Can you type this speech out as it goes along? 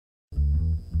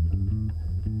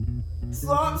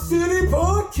Slop City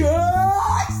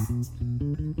Podcast!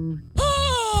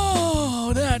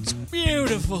 Oh, that's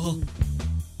beautiful.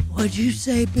 What'd you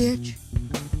say, bitch?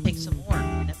 Take some more.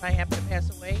 And if I have to pass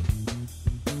away,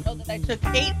 know that I took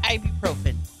 8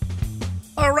 ibuprofen.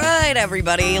 All right,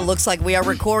 everybody. Looks like we are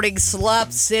recording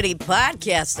Slop City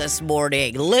Podcast this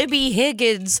morning. Libby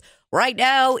Higgins right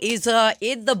now is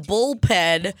in the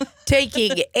bullpen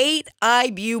taking 8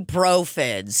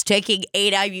 ibuprofens.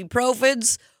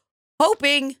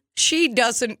 Hoping she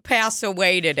doesn't pass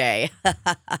away today.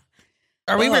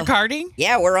 Are we recording?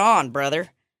 Yeah, we're on, brother.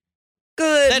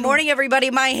 Good morning,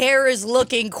 everybody. My hair is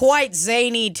looking quite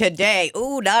zany today.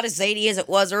 Ooh, not as zany as it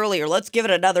was earlier. Let's give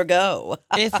it another go.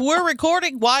 If we're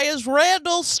recording, why is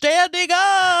Randall standing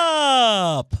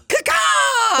up?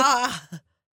 Caw!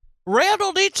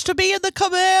 Randall needs to be in the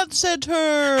command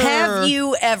center. Have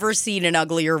you ever seen an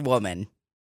uglier woman?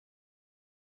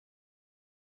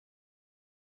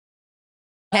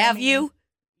 Have you?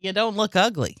 You don't look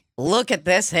ugly. Look at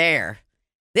this hair.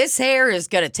 This hair is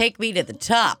going to take me to the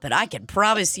top, and I can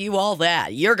promise you all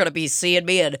that. You're going to be seeing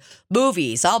me in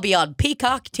movies. I'll be on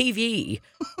Peacock TV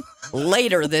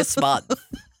later this month.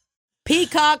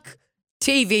 Peacock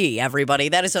TV, everybody.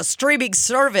 That is a streaming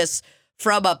service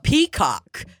from a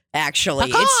peacock, actually.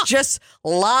 Peacock. It's just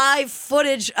live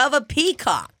footage of a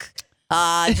peacock.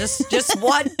 Just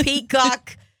one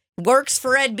peacock. Works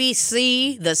for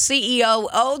NBC. The CEO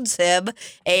owns him.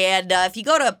 And if you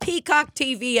go to Peacock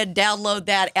TV and download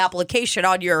that application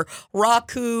on your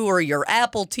Roku or your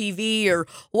Apple TV or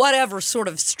whatever sort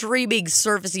of streaming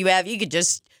service you have, you can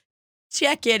just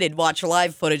check in and watch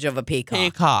live footage of a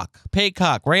peacock.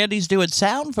 Peacock. Randy's doing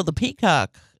sound for the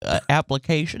Peacock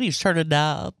application. He's turning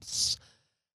knobs.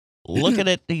 Looking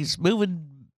at these moving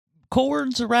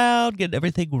cords around, getting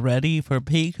everything ready for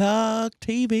Peacock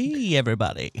TV,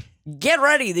 everybody. Get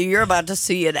ready. You're about to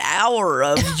see an hour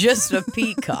of just a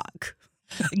peacock.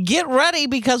 Get ready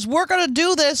because we're going to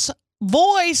do this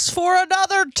voice for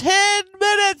another 10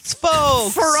 minutes,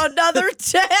 folks. For another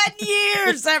 10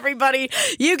 years, everybody.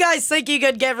 You guys think you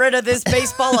could get rid of this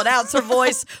baseball announcer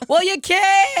voice? Well, you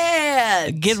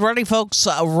can. Get ready, folks.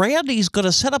 Randy's going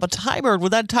to set up a timer.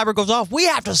 When that timer goes off, we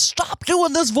have to stop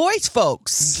doing this voice,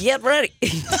 folks. Get ready.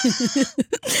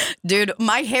 Dude,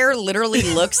 my hair literally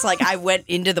looks like I went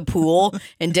into the pool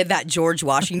and did that George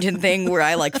Washington thing where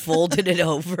I like folded it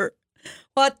over.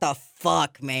 What the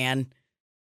fuck, man?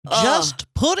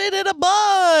 Just put it in a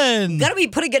bun. Gotta be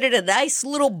putting it in a nice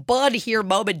little bun here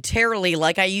momentarily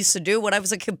like I used to do when I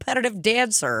was a competitive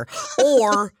dancer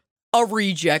or a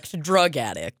reject drug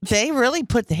addict. They really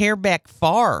put the hair back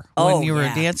far when you were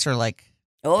a dancer. Like,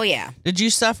 oh, yeah. did you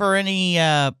suffer any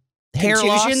hair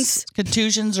loss,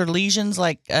 contusions or lesions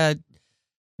like JoJo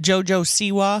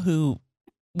Siwa, who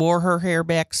wore her hair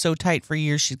back so tight for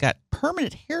years she's got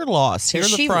permanent hair loss here in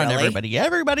the front, really?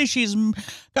 Everybody, she's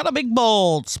got a big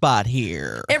bald spot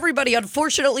here. Everybody,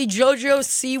 unfortunately, JoJo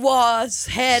Siwa's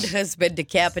head has been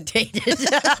decapitated.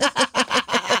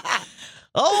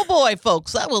 Oh, boy,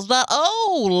 folks, that was not...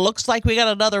 Oh, looks like we got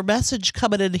another message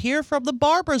coming in here from the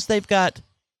barbers. They've got...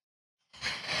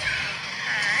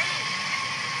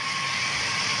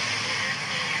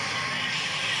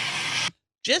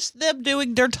 just them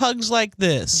doing their tongues like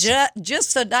this.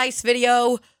 Just a nice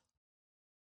video.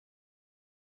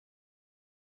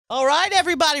 All right,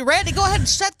 everybody. Randy, go ahead and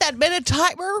set that minute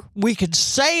timer. We can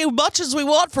say as much as we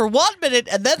want for 1 minute,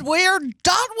 and then we're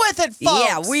done with it, folks.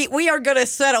 Yeah, we are going to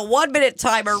set a 1 minute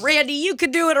timer. Randy, you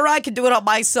can do it, or I can do it on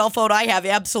my cell phone. I have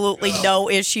absolutely no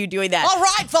issue doing that. All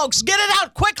right, folks, get it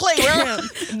out quickly.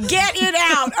 Get it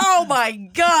out. Oh, my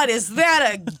God. Is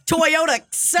that a Toyota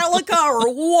Celica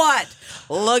or what?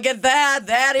 Look at that.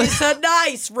 That is a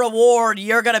nice reward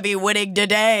you're going to be winning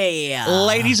today.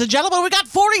 Ladies and gentlemen, we got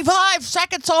 45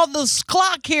 seconds on the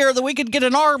clock here that we can get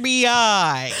an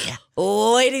RBI.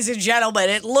 Ladies and gentlemen,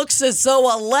 it looks as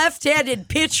though a left-handed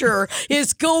pitcher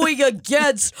is going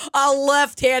against a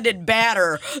left-handed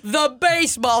batter. The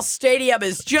baseball stadium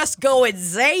is just going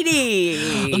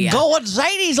zany. Going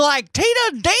zany's like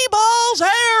Tina D-Ball's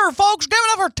hair, folks. Give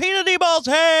it up for Tina D-Ball's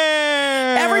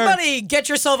hair. Everybody, get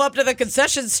yourself up to the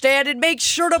concession stand and make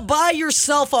sure to buy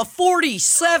yourself a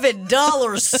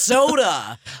 $47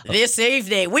 soda this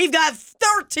evening. We've got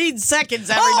 13 seconds,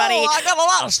 everybody. Oh, I got a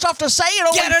lot of stuff to say in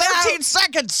only 13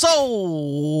 seconds.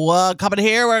 So, coming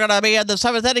here, we're going to be in the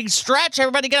 7th inning stretch.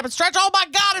 Everybody get up and stretch. Oh, my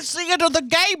God, it's the end of the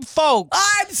game, folks.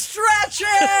 I'm stretching.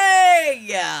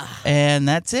 And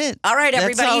that's it. All right,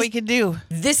 everybody. That's all we can do.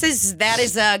 That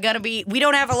is going to be, we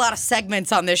don't have a lot of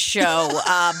segments on this show,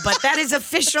 but that is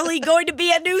officially going to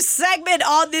be a new segment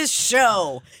on this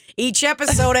show. each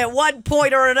episode at one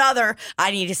point or another.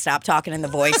 I need to stop talking in the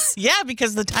voice. Yeah,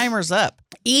 because the timer's up.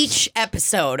 Each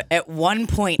episode, at one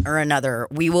point or another,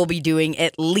 we will be doing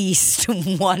at least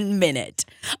 1 minute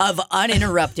of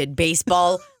uninterrupted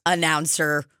baseball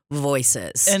announcer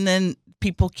voices. And then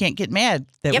people can't get mad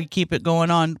that we keep it going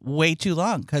on way too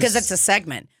long. Because it's a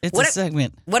segment. It's a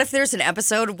segment. What if there's an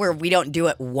episode where we don't do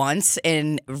it once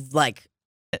and like...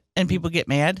 And people get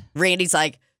mad? Randy's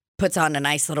like, puts on a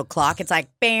nice little clock. It's like,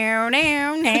 guys,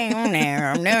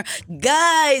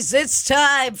 it's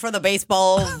time for the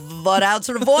baseball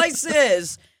announcer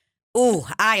voices. Ooh,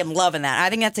 I am loving that. I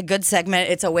think that's a good segment.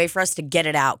 It's a way for us to get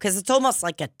it out because it's almost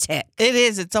like a tick. It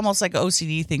is. It's almost like an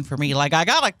OCD thing for me. Like, I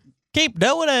got to keep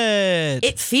doing it.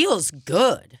 It feels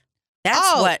good.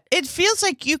 That's what. It feels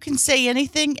like you can say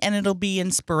anything and it'll be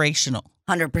inspirational.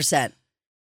 100%.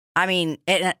 I mean,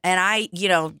 and I,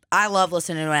 I love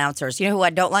listening to announcers. You know who I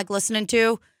don't like listening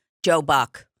to? Joe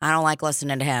Buck. I don't like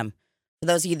listening to him. For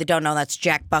those of you that don't know, that's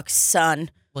Jack Buck's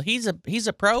son. Well, he's a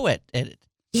pro at it.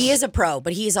 He is a pro,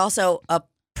 but he's also a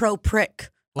pro prick.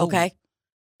 Okay. Ooh.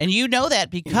 And you know that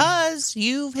because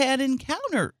you've had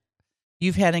encounters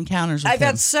with him. I've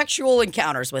had sexual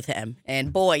encounters with him.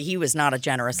 And boy, he was not a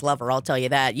generous lover, I'll tell you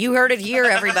that. You heard it here,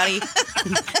 everybody.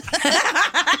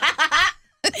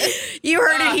 You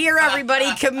heard it here,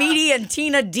 everybody. Comedian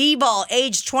Tina D-Ball,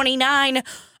 age 29.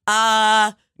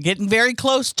 Getting very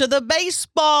close to the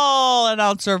baseball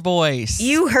announcer voice.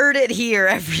 You heard it here,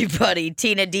 everybody.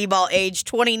 Tina D-Ball, age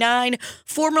 29.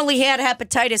 Formerly had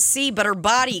hepatitis C, but her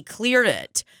body cleared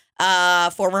it.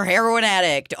 Former heroin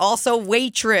addict, also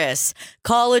waitress,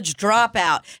 college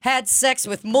dropout, had sex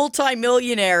with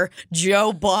multimillionaire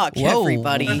Joe Buck. Whoa.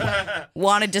 Everybody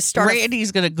wanted to start.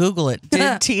 Randy's going to Google it.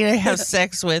 Did Tina have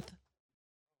sex with?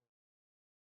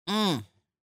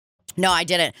 No, I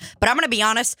didn't. But I'm going to be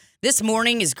honest. This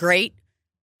morning is great.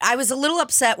 I was a little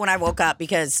upset when I woke up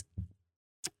because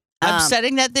I'm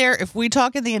setting that there. If we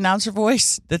talk in the announcer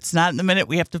voice, that's not in the minute.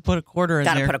 We have to put a quarter in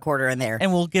there. Got to put a quarter in there.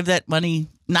 And we'll give that money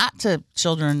not to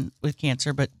children with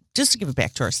cancer, but just to give it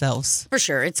back to ourselves. For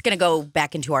sure. It's going to go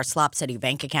back into our Slop City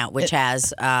bank account, which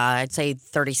has, I'd say,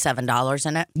 $37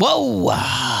 in it. Whoa.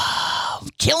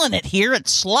 Killing it here at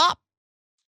Slop.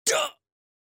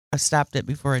 I stopped it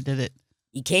before I did it.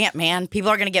 You can't, man. People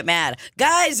are going to get mad.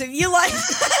 Guys, if you like...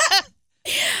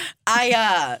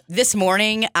 This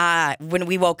morning, when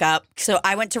we woke up, so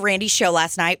I went to Randy's show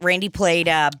last night. Randy played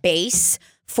bass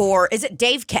for, is it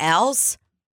Dave Calz?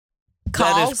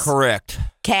 That is correct.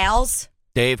 Calz?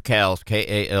 Dave Calz,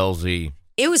 K-A-L-Z.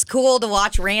 It was cool to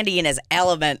watch Randy in his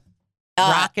element.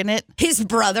 Rocking it. His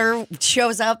brother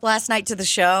shows up last night to the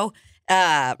show,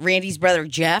 Randy's brother,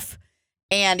 Jeff,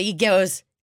 and he goes...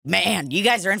 Man, you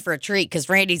guys are in for a treat because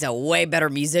Randy's a way better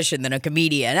musician than a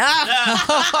comedian.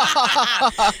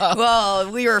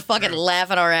 Well, we were fucking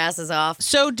laughing our asses off.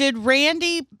 So did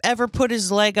Randy ever put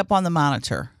his leg up on the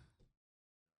monitor?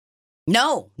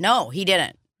 No, he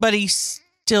didn't. But he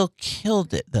still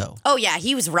killed it, though. Oh, yeah,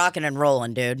 he was rocking and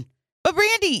rolling, dude. But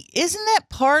Randy, isn't that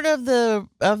part of the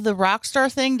rock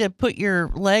star thing to put your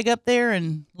leg up there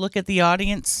and look at the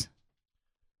audience?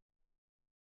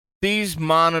 These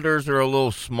monitors are a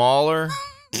little smaller.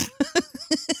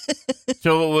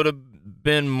 So it would have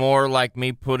been more like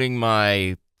me putting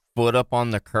my foot up on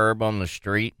the curb on the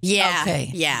street. Yeah. Okay.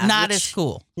 Yeah. Not as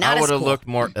cool. I would have looked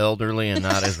more elderly and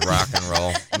not as rock and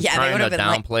roll. I'm trying to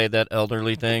downplay that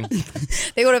elderly thing.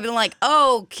 They would have been like,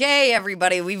 okay,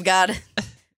 everybody, we've got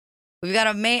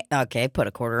a man. Okay, put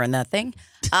a quarter in that thing.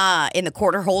 In the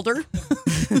quarter holder.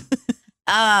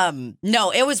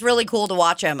 No, it was really cool to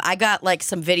watch him. I got like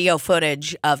some video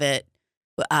footage of it,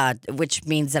 which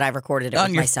means that I recorded it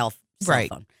with my cell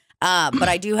phone. But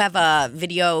I do have a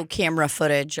video camera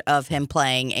footage of him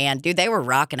playing, and dude, they were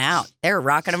rocking out. They were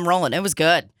rocking and rolling. It was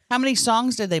good. How many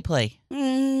songs did they play?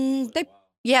 They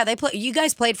played. You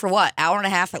guys played for what? Hour and a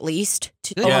half at least?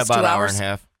 Almost about 2 hours. Hour and a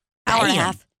half. Hour and a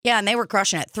half. Yeah, and they were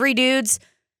crushing it.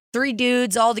 Three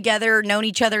dudes all together, known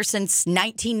each other since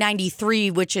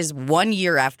 1993, which is 1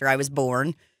 year after I was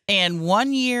born. And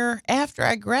 1 year after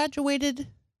I graduated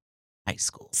high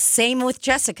school. Same with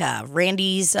Jessica,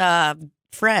 Randy's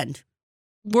friend.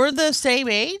 We're the same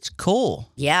age?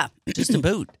 Cool. Yeah. Just a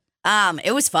boot.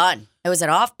 It was fun. It was at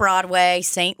Off-Broadway,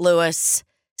 St. Louis,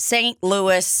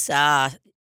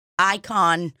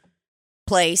 Icon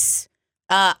Place.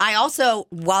 I also,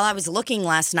 while I was looking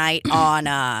last night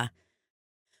on...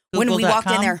 when we walked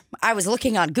in there, I was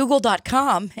looking on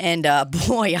Google.com, and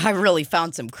boy, I really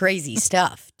found some crazy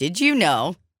stuff. Did you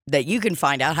know that you can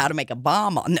find out how to make a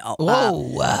bomb on...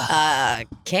 Whoa.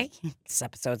 Okay, this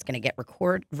episode's going to get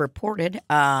reported.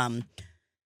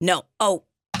 No. Oh,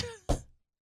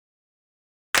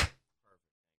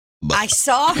 I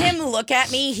saw him look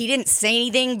at me. He didn't say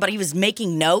anything, but he was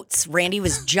making notes. Randy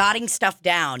was jotting stuff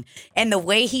down. And the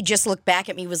way he just looked back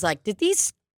at me was like, did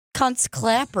these cunts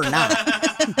clap or not?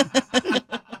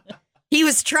 He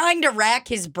was trying to rack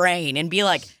his brain and be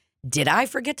like, did I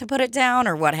forget to put it down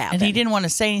or what happened? And he didn't want to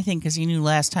say anything because he knew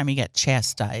last time he got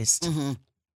chastised. Mm-hmm.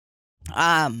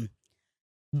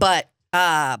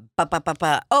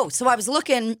 So I was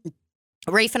looking.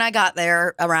 Rafe and I got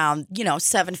there around,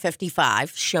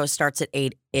 7:55. Show starts at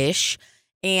 8-ish.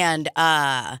 And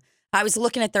I was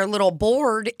looking at their little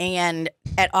board and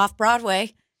at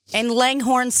Off-Broadway, and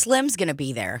Langhorne Slim's going to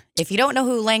be there. If you don't know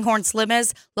who Langhorne Slim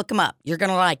is, look him up. You're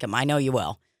going to like him. I know you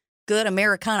will. Good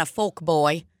Americana folk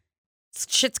boy.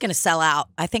 Shit's going to sell out.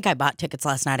 I think I bought tickets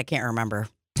last night. I can't remember.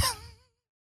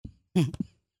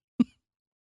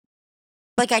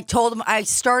 Like I told him I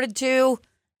started to,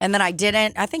 and then I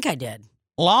didn't. I think I did.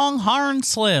 Longhorn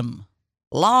Slim.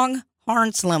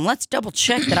 Longhorn Slim. Let's double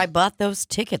check that I bought those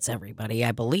tickets, everybody.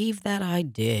 I believe that I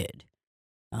did.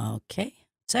 Okay.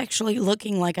 It's actually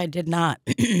looking like I did not.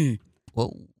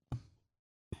 Whoa.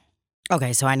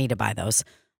 Okay, so I need to buy those.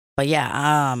 But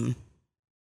yeah,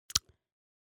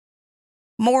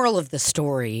 moral of the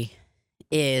story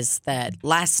is that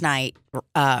last night,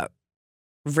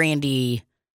 Randy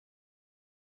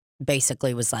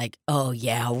basically was like, oh,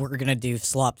 yeah, we're going to do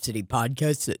Slop City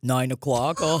podcast at 9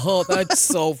 o'clock. Oh, that's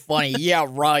so funny. Yeah,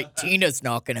 right. Tina's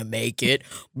not going to make it.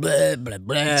 Blah, blah,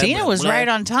 blah. Tina was blah. right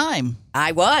on time.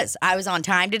 I was on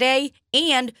time today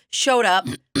and showed up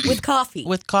with coffee.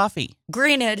 With coffee.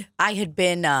 Granted, I had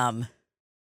been, thank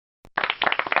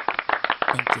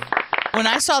you. When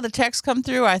I saw the text come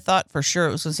through, I thought for sure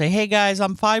it was going to say, hey, guys,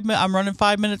 I'm running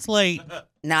 5 minutes late.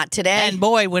 Not today. And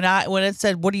boy, when it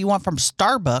said, what do you want from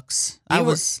Starbucks?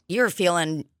 You were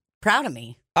feeling proud of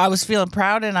me. I was feeling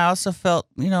proud, and I also felt,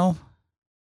 why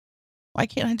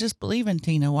can't I just believe in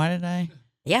Tina? Why did I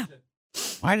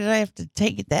have to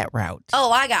take it that route?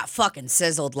 Oh, I got fucking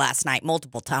sizzled last night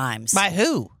multiple times. By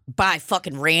who? By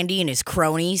fucking Randy and his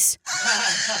cronies.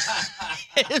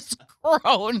 His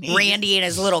cronies. Randy and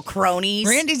his little cronies.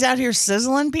 Randy's out here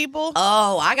sizzling people?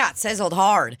 Oh, I got sizzled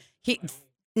hard.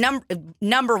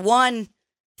 Number one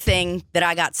thing that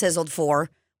I got sizzled for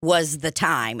was the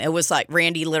time. It was like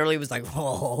Randy literally was like,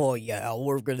 oh yeah,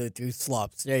 we're gonna do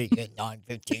Slop City at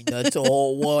 9:15. That's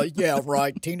all. Yeah,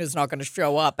 right. Tina's not gonna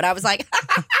show up. And I was like,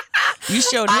 you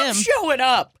showed him. I'm showing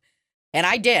up, and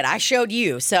I did. I showed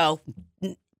you. So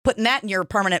putting that in your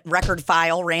permanent record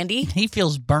file, Randy. He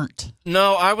feels burnt.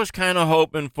 No, I was kind of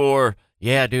hoping for.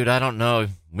 Yeah, dude, I don't know.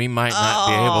 We might not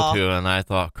be able to. And I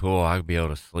thought, cool, I'll be able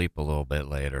to sleep a little bit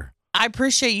later. I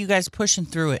appreciate you guys pushing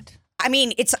through it. I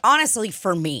mean, it's honestly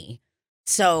for me.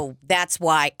 So that's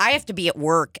why I have to be at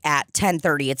work at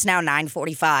 10:30. It's now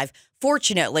 9:45.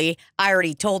 Fortunately, I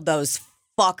already told those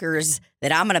fuckers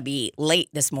that I'm going to be late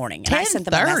this morning. And I sent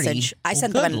them a message. I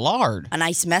sent them a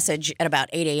nice message at about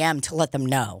 8 a.m. to let them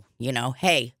know,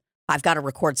 hey, I've got to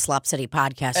record Slop City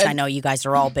podcast. I know you guys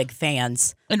are all big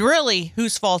fans. And really,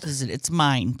 whose fault is it? It's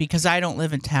mine, because I don't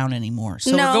live in town anymore.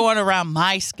 So we're going around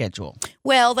my schedule.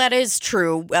 Well, that is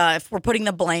true. If we're putting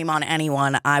the blame on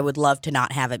anyone, I would love to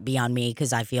not have it be on me,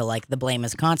 because I feel like the blame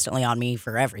is constantly on me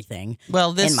for everything in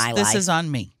my life. This is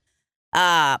on me.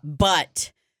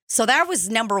 So that was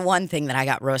number one thing that I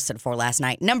got roasted for last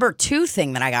night. Number two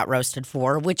thing that I got roasted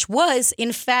for, which was,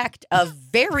 in fact, a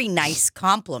very nice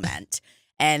compliment.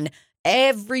 And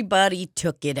everybody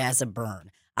took it as a burn.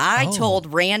 I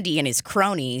told Randy and his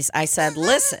cronies, I said,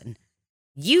 listen,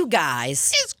 you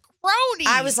guys. His cronies.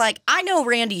 I was like, I know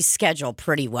Randy's schedule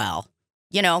pretty well,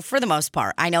 for the most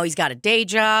part. I know he's got a day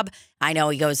job. I know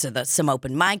he goes to some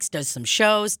open mics, does some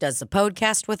shows, does the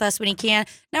podcast with us when he can.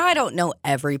 Now, I don't know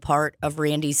every part of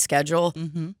Randy's schedule,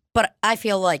 but I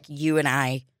feel like you and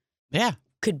I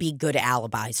could be good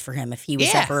alibis for him if he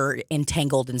was ever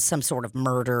entangled in some sort of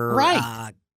murder,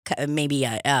 right? Maybe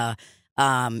a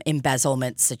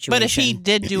embezzlement situation. But if he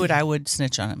did do it, I would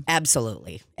snitch on him.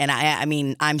 Absolutely. And I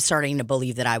mean, I'm starting to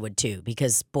believe that I would too,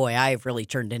 because boy, I have really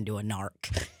turned into a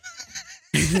narc.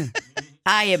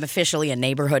 I am officially a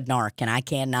neighborhood narc, and I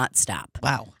cannot stop.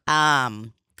 Wow.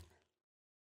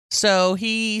 So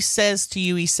he says to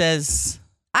you,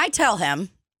 I tell him,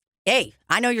 hey,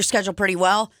 I know your schedule pretty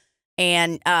well.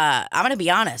 And I'm going to be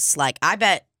honest, I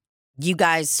bet you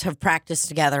guys have practiced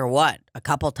together, a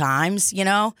couple times,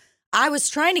 I was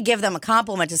trying to give them a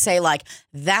compliment to say,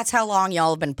 that's how long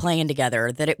y'all have been playing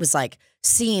together, that it was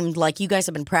seemed like you guys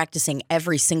have been practicing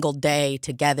every single day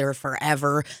together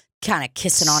forever, kind of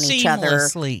kissing on each other.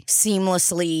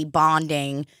 Seamlessly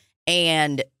bonding.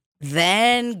 And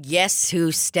then guess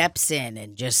who steps in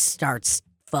and just starts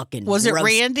fucking Was it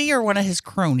Randy or one of his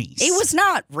cronies? It was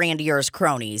not Randy or his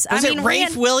cronies. Was it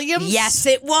Rafe Williams? Yes,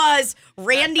 it was.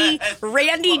 Randy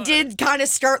did kind of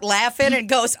start laughing and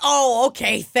goes, "Oh,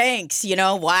 okay, thanks.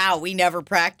 Wow, we never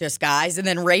practiced, guys." And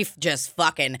then Rafe just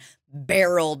fucking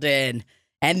barreled in.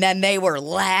 And then they were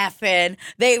laughing.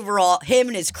 Him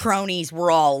and his cronies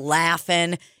were all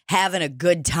laughing, having a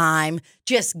good time,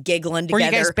 just giggling together.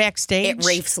 Were you guys backstage? At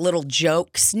Rafe's little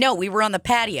jokes. No, we were on the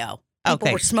patio.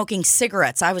 People were smoking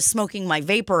cigarettes. I was smoking my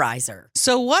vaporizer.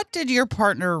 So what did your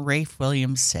partner, Rafe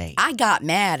Williams, say? I got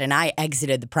mad and I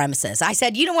exited the premises. I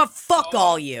said, "You know what? Fuck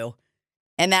all you."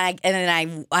 And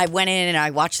then I went in and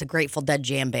I watched the Grateful Dead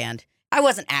jam band. I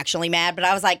wasn't actually mad, but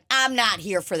I was like, I'm not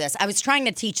here for this. I was trying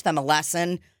to teach them a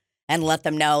lesson and let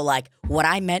them know, like, what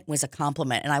I meant was a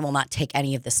compliment, and I will not take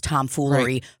any of this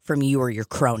tomfoolery from you or your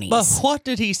cronies. But what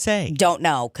did he say? Don't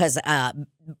know, because,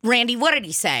 Randy, what did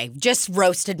he say? Just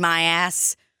roasted my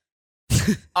ass.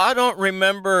 I don't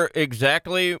remember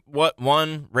exactly what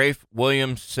one Rafe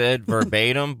Williams said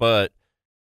verbatim, but,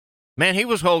 man, he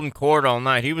was holding court all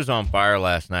night. He was on fire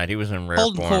last night. He was in rare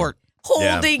Holding form. court.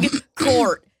 Holding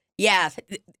court. Yeah,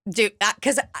 dude,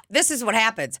 because this is what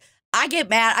happens. I get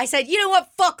mad. I said, "You know what?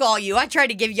 Fuck all you." I tried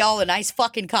to give y'all a nice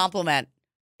fucking compliment.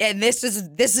 And this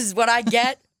is what I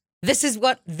get. This is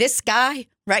what this guy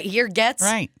right here gets.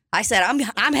 Right. I said,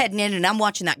 I'm heading in and I'm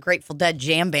watching that Grateful Dead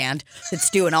jam band that's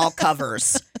doing all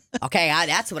covers. Okay,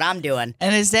 that's what I'm doing.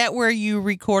 And is that where you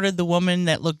recorded the woman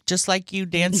that looked just like you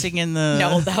dancing in the...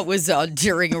 No, that was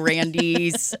during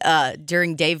Randy's,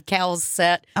 during Dave Cal's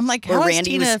set. I'm like, how is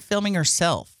Tina filming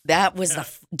herself? That was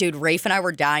dude, Rafe and I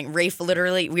were dying. Rafe,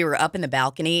 literally, we were up in the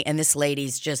balcony and this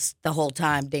lady's just the whole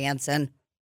time dancing,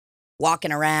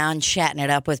 walking around, chatting it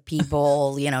up with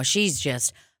people. She's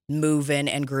just moving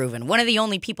and grooving. One of the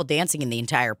only people dancing in the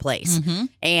entire place. Mm-hmm.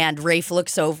 And Rafe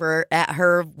looks over at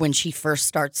her when she first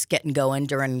starts getting going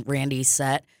during Randy's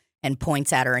set and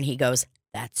points at her and he goes,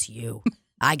 "That's you."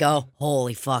 I go,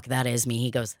 "Holy fuck, that is me."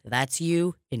 He goes, "That's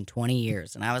you in 20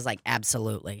 years. And I was like,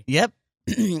 absolutely. Yep.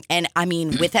 And I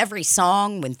mean, with every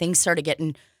song, when things started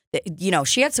getting,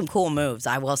 she had some cool moves.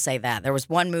 I will say that. There was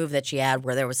one move that she had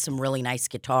where there was some really nice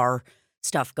guitar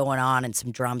stuff going on and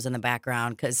some drums in the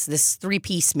background because this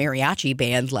 3-piece mariachi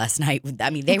band last night,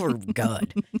 I mean, they were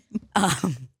good.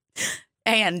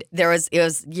 And it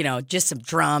was, just some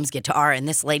drums, guitar, and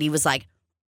this lady was like,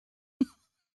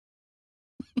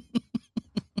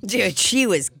 dude, she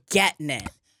was getting it.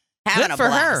 Having Good a for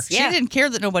blast. her. Yeah. She didn't care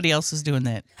that nobody else was doing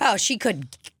that. Oh, she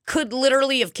could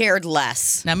literally have cared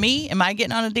less. Now me, am I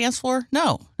getting on a dance floor?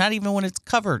 No, not even when it's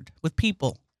covered with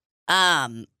people.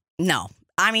 No.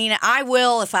 I mean, I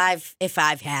will if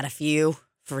I've had a few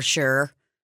for sure.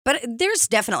 But there's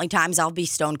definitely times I'll be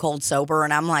stone cold sober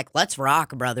and I'm like, "Let's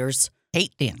rock, brothers."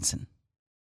 Hate dancing.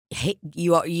 Hey,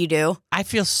 you do? I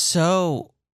feel so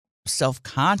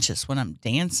self-conscious when I'm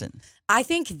dancing. I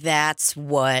think that's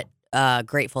what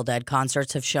Grateful Dead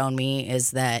concerts have shown me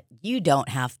is that you don't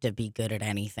have to be good at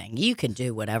anything. You can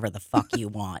do whatever the fuck you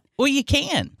want. Well, you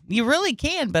can. You really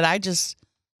can, but I just...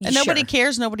 And nobody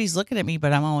cares. Nobody's looking at me,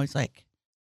 but I'm always like...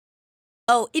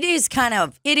 Oh, it is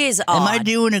odd. Am I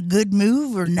doing a good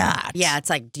move or not? Yeah, it's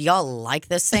like, do y'all like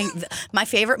this thing? My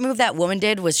favorite move that woman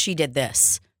did was she did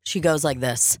this. She goes like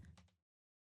this.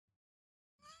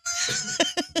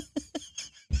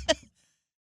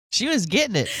 She was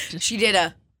getting it. She did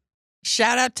a...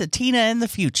 Shout out to Tina in the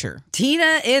future.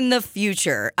 Tina in the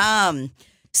future.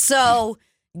 So,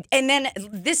 and then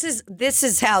this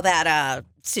is how that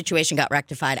situation got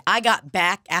rectified. I got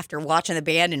back after watching the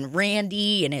band, and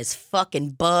Randy and his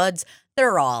fucking buds,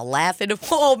 they're all laughing.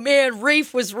 "Oh man,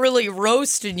 Rafe was really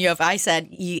roasting you." I said,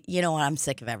 you know what? I'm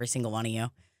sick of every single one of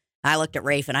you. I looked at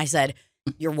Rafe and I said,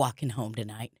 "You're walking home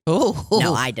tonight." Oh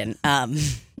no, I didn't.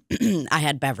 I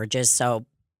had beverages, so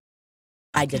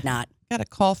I did not. Got a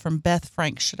call from Beth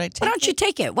Franks. Should I take it? Why don't you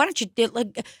take it? Why don't you?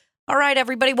 All right,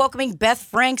 everybody, welcoming Beth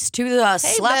Franks to the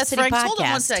Slop Beth City Franks, podcast. hold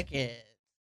on 1 second.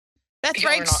 Beth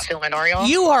You're Franks, not filming, are y'all?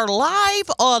 you are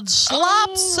live on Slop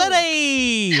Oh.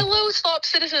 City. Hello, Slop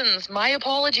citizens. My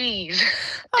apologies. Did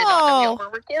Oh. not know y'all were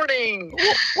recording.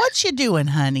 What you doing,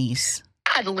 honeys?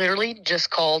 I literally just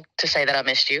called to say that I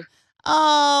missed you.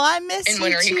 Oh, I miss And you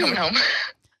when are too. you coming home?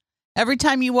 Every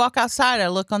time you walk outside, I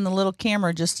look on the little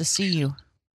camera just to see you.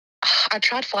 I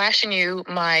tried flashing you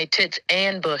my tits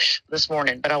and bush this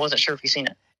morning, but I wasn't sure if you seen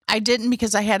it. I didn't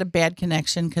because I had a bad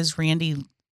connection because Randy's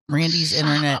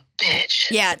internet.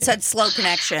 Bitch. Yeah, it said slow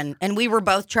connection, and we were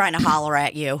both trying to holler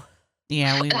at you.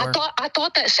 Yeah, we And were. I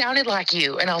thought that sounded like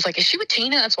you, and I was like, "Is she with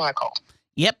Tina?" That's why I called.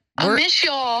 Yep. I miss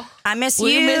y'all. I miss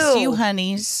We you. miss you,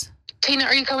 honeys. Tina,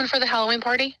 are you coming for the Halloween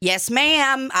party? Yes,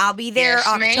 ma'am. I'll be there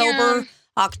Yes, ma'am.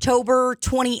 October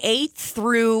 28th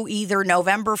through either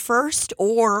November 1st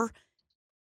or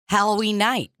Halloween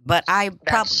night. But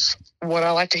That's what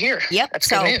I like to hear. Yep, That's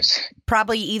so- good news.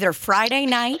 probably either Friday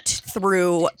night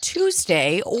through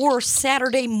Tuesday or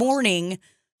Saturday morning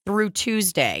through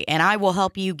Tuesday. And I will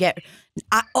help you get...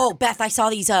 Beth, I saw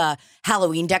these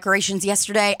Halloween decorations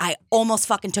yesterday. I almost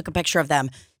fucking took a picture of them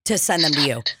to send them to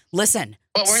you. Listen.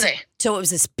 What were they? So it was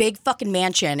this big fucking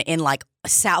mansion in like the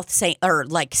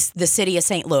city of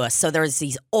St. Louis. So there's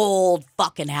these old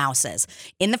fucking houses.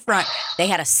 In the front, they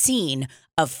had a scene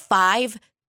of 5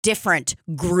 different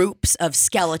groups of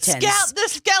skeletons. The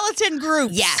skeleton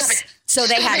group. Yes. So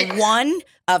they had one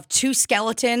of 2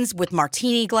 skeletons with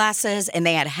martini glasses, and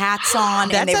they had hats on,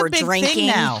 That's and they a were big drinking. thing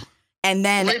now. And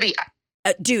then, Libby,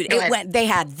 dude, Go ahead. They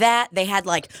had that. They had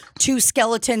like 2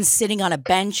 skeletons sitting on a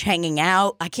bench hanging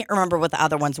out. I can't remember what the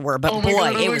other ones were, but oh boy,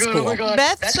 my God, it was oh cool. my God.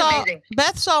 Beth That's saw amazing.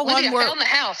 one Libby, I where found the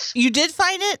house. you did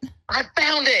find it. I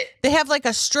found it. They have like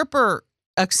a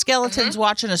skeleton's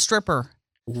watching a stripper.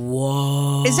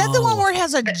 Whoa! Is that the one where it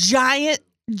has a giant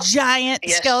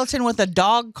Yes. skeleton with a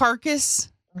dog carcass?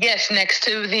 Yes, next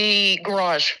to the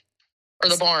garage or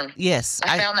the barn. Yes.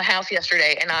 I found the house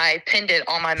yesterday, and I pinned it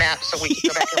on my map so we can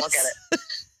go back and look at it.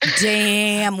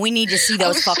 Damn, we need to see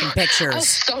those fucking I was pictures.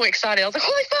 so excited. I was like,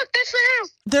 holy fuck, that's the house.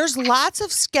 There's lots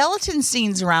of skeleton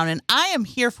scenes around, and I am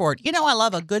here for it. You know, I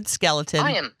love a good skeleton.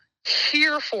 I am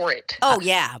here for it. Oh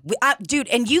yeah, dude,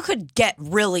 and you could get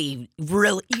really,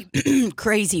 really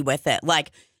crazy with it.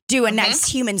 Like do a nice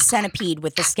human centipede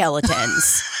with the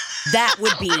skeletons. That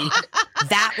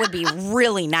would be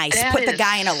really nice. That Put the is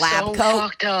guy in a lab so coat.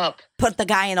 fucked up. Put the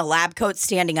guy in a lab coat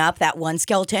standing up. That one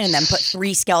skeleton, and then put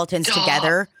 3 skeletons Stop.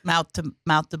 together. Mouth to butt.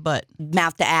 Mouth to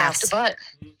Mouth ass. to butt.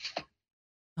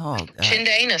 Oh, God. Chin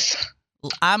to anus.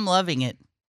 I'm loving it.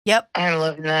 Yep. I'm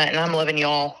loving that, and I'm loving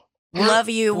y'all. Love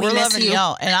you. We We're miss loving you.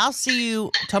 y'all, and I'll see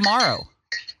you tomorrow.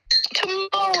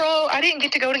 Tomorrow, I didn't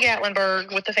get to go to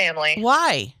Gatlinburg with the family.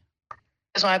 Why?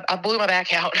 So I blew my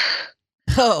back out.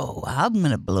 Oh, I'm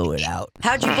going to blow it out.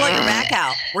 How'd you blow your back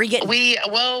out? Were you getting?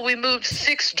 We moved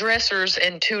 6 dressers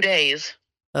in 2 days.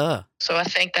 Ugh. So I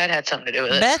think that had something to do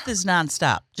with it. Beth is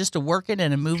nonstop, just a working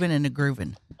and a moving and a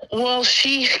grooving. Well,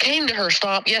 she came to her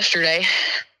stop yesterday.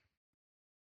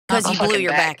 Because My you blew fucking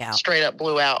your back out. Straight up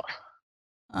blew out.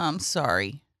 I'm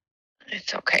sorry.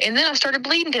 It's okay. And then I started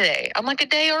bleeding today. I'm like a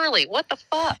day early. What the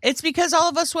fuck? It's because all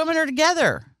of us women are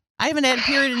together. I haven't had a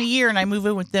period in a year, and I move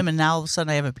in with them, and now all of a sudden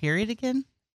I have a period again.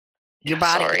 Your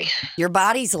body, Sorry. your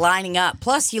body's lining up.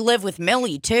 Plus, you live with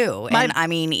Millie too, and I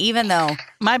mean, even though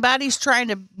My body's trying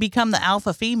to become the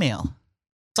alpha female.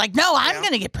 It's like, no, I'm Yeah.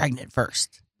 going to get pregnant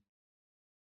first.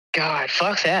 God,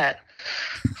 fuck that.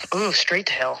 Ooh, straight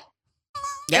to hell.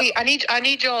 Yep. Hey, I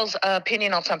need y'all's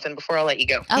opinion on something before I let you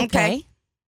go. Okay.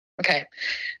 Okay.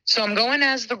 So I'm going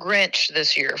as the Grinch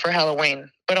this year for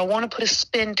Halloween, but I want to put a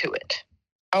spin to it.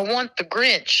 I want the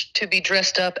Grinch to be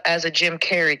dressed up as a Jim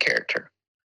Carrey character.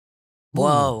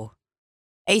 Whoa,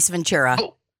 Ace Ventura,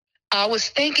 I was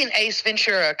thinking Ace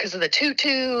Ventura because of the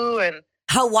tutu and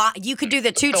Hawaii. You could do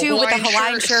the tutu with the Hawaiian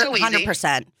Hawaiian shirt, shirt, so easy. 100%.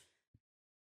 Yep.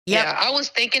 yeah, I was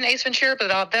thinking Ace Ventura, but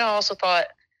then I also thought,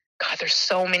 God, there's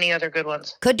so many other good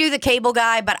ones. Could do the cable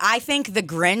guy, but I think the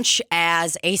Grinch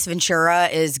as Ace Ventura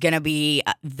is gonna be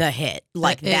the hit.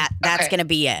 Like that. That's Okay. gonna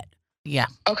be it. Yeah.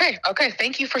 Okay.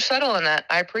 Thank you for settling that.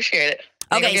 I appreciate it.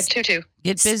 Maybe Okay, I get tutu.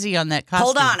 Get busy on that costume.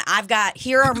 Hold on.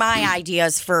 Here are my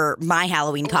ideas for my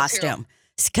Halloween Let's hear 'em. costume.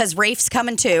 Because Rafe's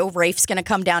coming too. Rafe's going to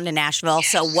come down to Nashville.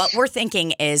 So what we're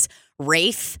thinking is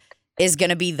Rafe is going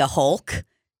to be the Hulk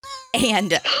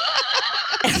and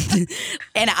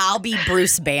and I'll be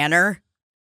Bruce Banner.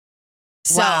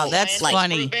 So Wow, that's Like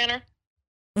funny. Bruce Banner?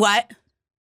 what?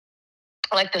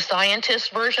 Like the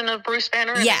scientist version of Bruce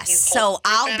Banner? And Yes, he's so Hulk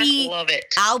Bruce I'll Banner? be- Love it.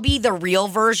 I'll be the real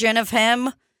version of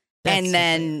him. That's And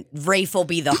then Rafe will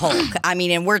be the Hulk. I mean,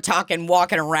 and we're talking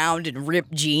walking around in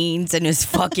ripped jeans and his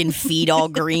fucking feet all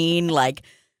green. Like,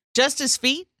 Just his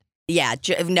feet? yeah,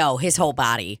 no, his whole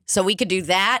body. So we could do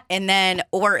that. And then,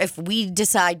 or if we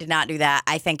decide to not do that,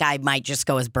 I think I might just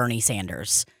go as Bernie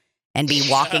Sanders and be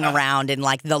walking around in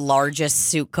like the largest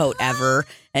suit coat ever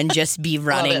and just be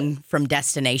running from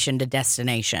destination to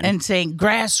destination. And saying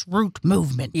grassroots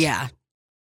movement. yeah.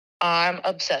 I'm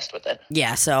obsessed with it.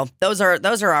 Yeah. So those are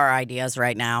our ideas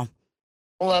right now.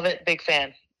 Love it. Big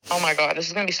fan. Oh my God. This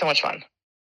is going to be so much fun.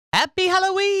 Happy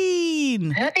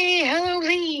Halloween. Happy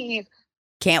Halloween.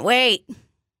 Can't wait.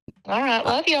 All right.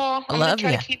 Love y'all. I'm love going to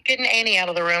try ya. to keep getting Annie out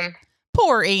of the room.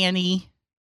 Poor Annie.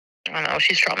 I know.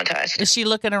 She's traumatized. Is she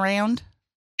looking around?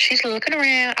 She's looking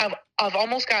around. I've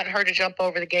almost gotten her to jump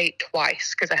over the gate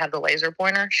twice because I have the laser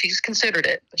pointer. She's considered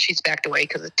it, but she's backed away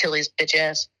because of Tilly's bitch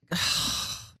ass.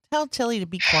 Tell Tilly to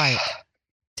be quiet.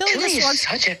 Tilly is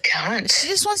such a cunt. She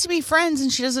just wants to be friends,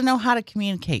 and she doesn't know how to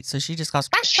communicate, so she just goes.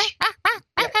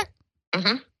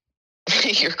 Mm-hmm.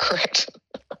 You're correct.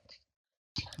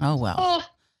 Oh well. Oh,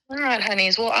 all right,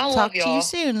 honeys. Well, I love Talk y'all. to you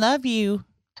soon. Love you.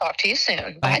 Talk to you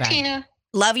soon. Bye, Bye-bye. Tina.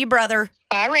 Love you, brother.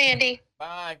 Bye, Randy.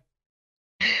 Bye.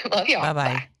 Love y'all.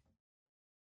 Bye-bye.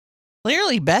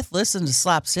 Clearly, Beth listened to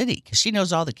Slop City because she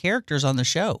knows all the characters on the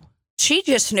show. She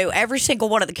just knew every single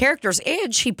one of the characters,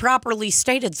 and she properly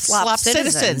stated Slop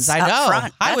Citizens. I up know.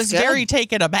 front. I That's was good. very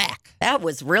taken aback. That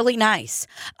was really nice.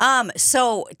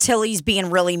 So Tilly's being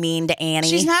really mean to Annie.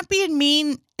 She's not being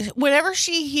mean. Whenever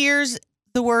she hears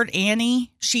the word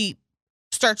Annie, she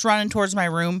starts running towards my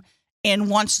room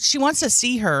and she wants to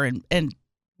see her and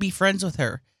be friends with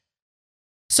her.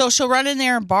 So she'll run in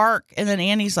there and bark, and then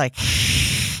Annie's like,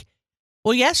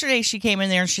 well, yesterday she came in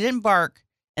there and she didn't bark,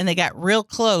 and they got real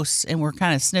close and were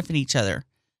kind of sniffing each other.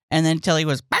 And then Tilly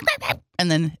was, bark, bark, bark,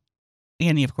 and then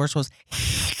Annie, of course, was.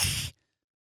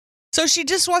 So she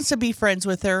just wants to be friends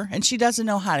with her, and she doesn't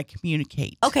know how to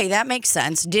communicate. Okay, that makes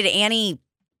sense. Did Annie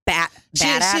bat She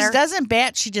at her? doesn't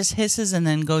bat. She just hisses and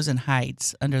then goes and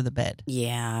hides under the bed.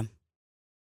 Yeah.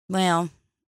 Well,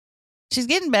 She's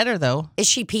getting better, though. is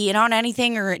she peeing on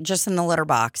anything or just in the litter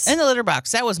box? In the litter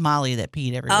box. That was Molly that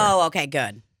peed everywhere. Oh, okay,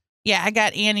 good. Yeah, I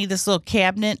got Annie this little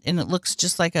cabinet, and it looks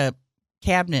just like a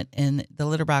cabinet, and the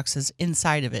litter box is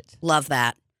inside of it. Love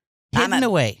that. Hidden I'm a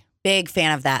away. big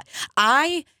fan of that.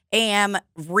 I am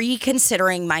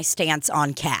reconsidering my stance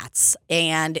on cats,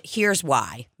 and here's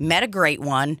why. Met a great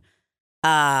one.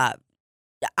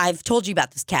 I've told you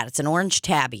about this cat. It's an orange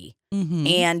tabby. Mm-hmm.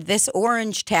 And this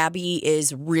orange tabby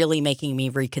is really making me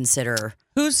reconsider.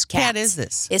 Whose cat cats. is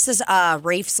this? This is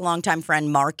Rafe's longtime friend,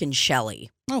 Mark and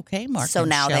Shelley. Okay, Mark. So and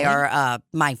now they Shelley. are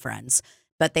my friends.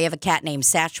 But they have a cat named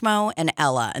Satchmo and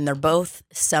Ella, and they're both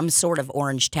some sort of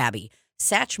orange tabby.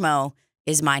 Satchmo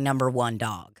is my number one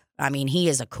dog. I mean, he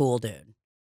is a cool dude.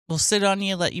 Will sit on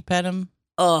you, let you pet him.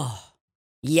 Oh,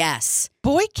 yes.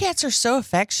 Boy cats are so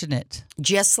affectionate.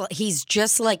 He's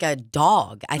just like a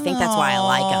dog. I think that's why I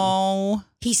like him. Oh,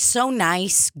 He's so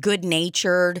nice,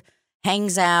 good-natured,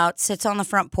 hangs out, sits on the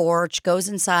front porch, goes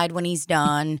inside when he's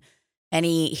done, and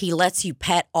he lets you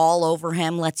pet all over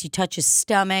him, lets you touch his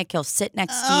stomach. He'll sit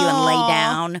next to you and lay Aw.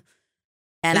 down.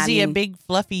 And is I he a mean, big,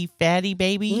 fluffy, fatty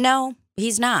baby? No,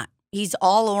 he's not. He's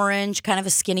all orange, kind of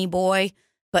a skinny boy,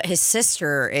 but his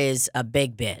sister is a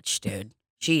big bitch, dude.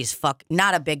 She's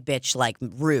not a big bitch like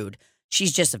rude.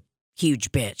 She's just a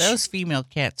huge bitch. Those female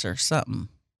cats are something.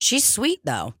 She's sweet,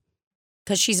 though,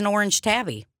 because she's an orange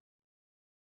tabby.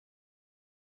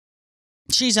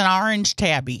 She's an orange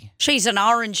tabby. She's an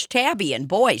orange tabby, and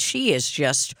boy, she is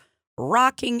just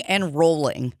rocking and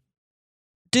rolling.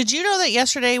 Did you know that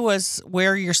yesterday was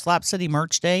Wear Your Slop City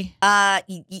merch day? I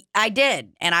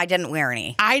did, and I didn't wear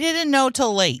any. I didn't know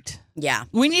till late. Yeah.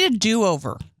 We need a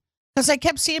do-over. Because I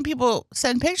kept seeing people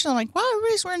send pictures. I'm like, wow,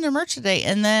 everybody's wearing their merch today.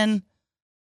 And then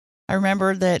I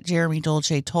remembered that Jeremy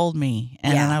Dolce told me.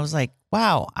 And Yeah. then I was like,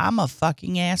 wow, I'm a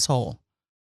fucking asshole.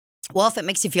 Well, if it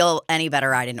makes you feel any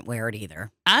better, I didn't wear it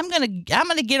either. I'm gonna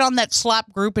get on that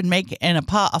slop group and make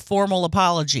a formal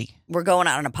apology. We're going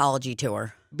on an apology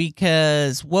tour.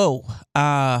 Because, whoa,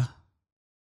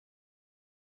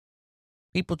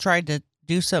 people tried to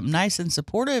do something nice and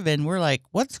supportive, and we're like,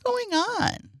 what's going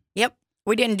on? Yep.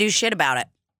 We didn't do shit about it.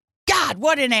 God,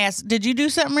 what an ass. Did you do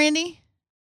something, Randy?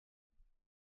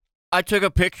 I took a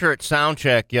picture at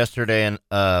Soundcheck yesterday and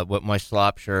with my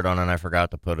slop shirt on, and I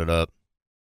forgot to put it up.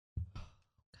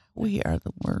 We are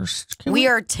the worst. We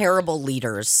are terrible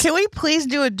leaders. Can we please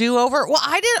do a do-over? Well,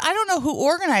 I don't know who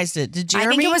organized it. Did Jeremy? I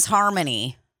think it was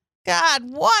Harmony. God,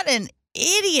 what an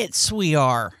idiots we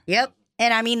are. Yep.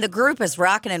 And I mean, the group is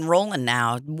rocking and rolling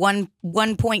now.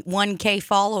 1.1K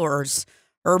followers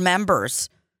or members.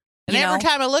 And you every know?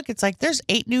 time I look, it's like there's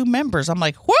 8 new members. I'm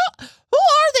like, what? Who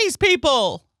are these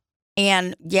people?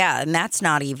 And yeah, and that's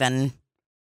not even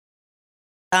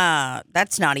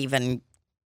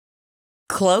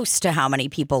close to how many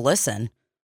people listen.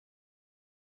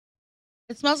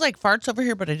 It smells like farts over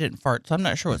here, but I didn't fart, so I'm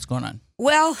not sure what's going on.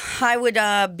 Well, I would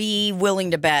be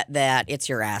willing to bet that it's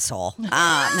your asshole.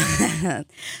 And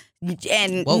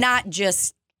Whoa. not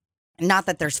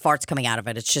that there's farts coming out of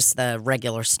it. It's just the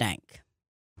regular stank.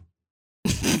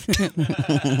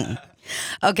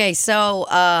 Okay,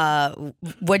 so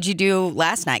what'd you do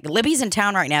last night? Libby's in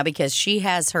town right now because she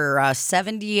has her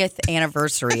 70th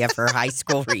anniversary of her high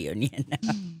school reunion.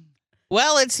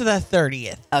 Well, it's the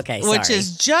 30th. Okay, sorry. Which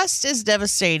is just as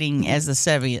devastating as the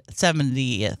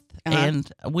 70th. And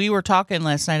we were talking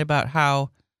last night about how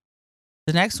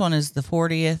the next one is the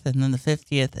 40th and then the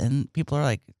 50th. And people are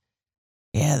like,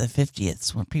 yeah, the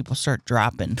 50th's when people start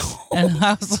dropping. And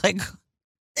I was like...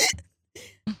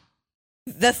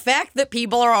 The fact that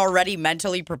people are already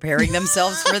mentally preparing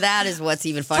themselves for that is what's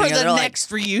even funnier. For the next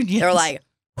reunion. They're like,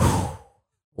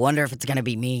 wonder if it's going to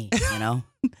be me, you know?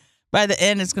 By the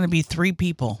end, it's going to be 3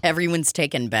 people. Everyone's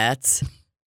taking bets.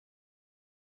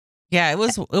 Yeah, it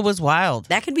was wild.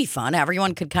 That could be fun.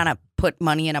 Everyone could kind of put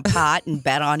money in a pot and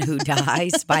bet on who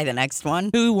dies by the next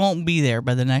one. Who won't be there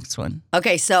by the next one?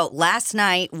 Okay, so last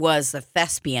night was the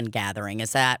thespian gathering.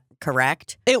 Is that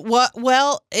correct?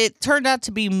 It turned out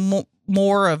to be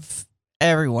more of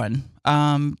everyone.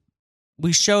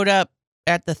 We showed up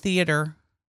at the theater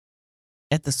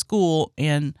at the school,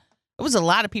 and it was a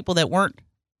lot of people that weren't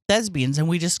thespians, and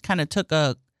we just kind of took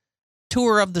a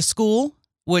tour of the school,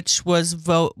 which was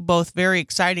both very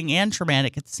exciting and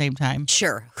traumatic at the same time.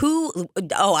 Sure.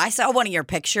 I saw one of your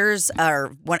pictures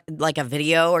or like a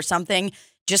video or something.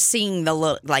 Just seeing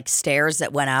the stairs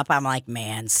that went up, I'm like,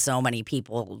 man, so many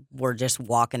people were just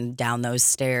walking down those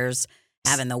stairs,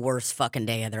 having the worst fucking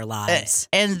day of their lives.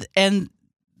 And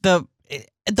the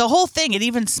whole thing, it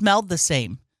even smelled the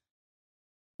same.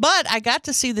 But I got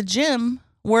to see the gym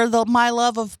where my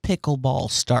love of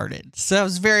pickleball started. So I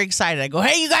was very excited. I go,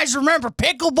 hey, you guys remember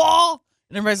pickleball?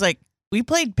 And everybody's like, we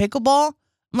played pickleball?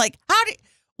 I'm like,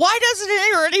 why doesn't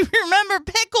anybody remember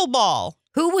pickleball?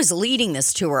 Who was leading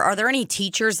this tour? Are there any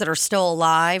teachers that are still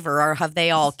alive, or have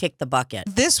they all kicked the bucket?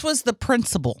 This was the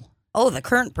principal. Oh, the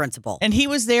current principal. And he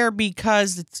was there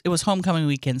because it was homecoming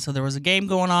weekend. So there was a game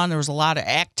going on. There was a lot of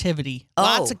activity. Oh.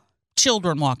 Lots of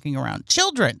children walking around.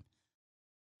 Children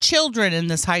in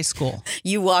this high school.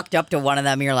 You walked up to one of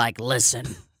them. You're like,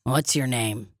 listen, what's your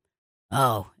name?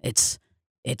 Oh, it's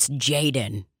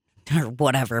Jaden, or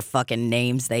whatever fucking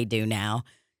names they do now.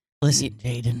 Listen,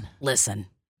 Jaden. Listen,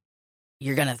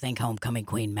 you're going to think homecoming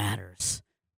queen matters.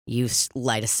 You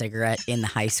light a cigarette in the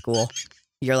high school.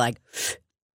 You're like,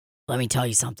 let me tell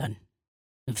you something.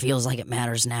 It feels like it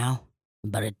matters now,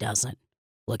 but it doesn't.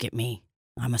 Look at me.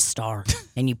 I'm a star.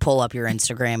 And you pull up your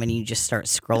Instagram and you just start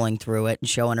scrolling through it and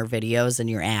showing her videos, and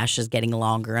your ash is getting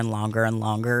longer and longer and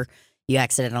longer. You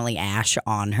accidentally ash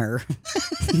on her.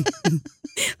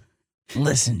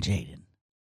 Listen, Jaden.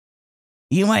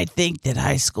 You might think that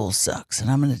high school sucks,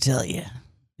 and I'm going to tell you,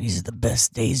 these are the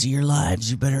best days of your lives.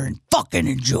 You better fucking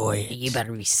enjoy it. You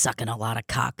better be sucking a lot of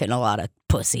cock and a lot of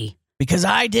pussy. Because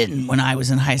I didn't when I was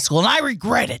in high school, and I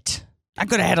regret it. I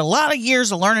could have had a lot of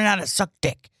years of learning how to suck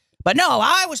dick. But no,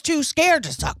 I was too scared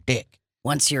to suck dick.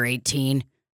 Once you're 18,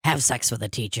 have sex with a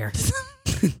teacher.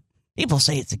 People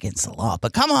say it's against the law,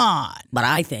 but come on. But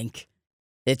I think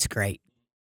it's great.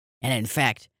 And in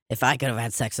fact, if I could have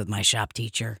had sex with my shop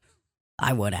teacher,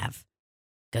 I would have.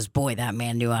 Because, boy, that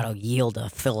man knew how to yield a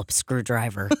Phillips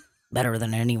screwdriver better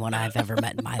than anyone I've ever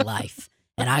met in my life.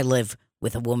 And I live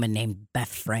with a woman named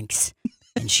Beth Franks,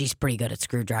 and she's pretty good at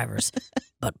screwdrivers.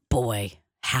 But, boy,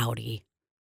 howdy.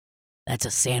 That's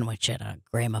a sandwich at a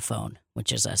Gramophone,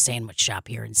 which is a sandwich shop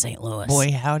here in St. Louis.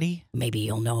 Boy, howdy. Maybe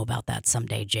you'll know about that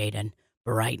someday, Jaden.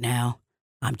 But right now,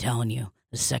 I'm telling you,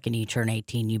 the second you turn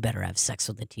 18, you better have sex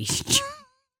with a teacher.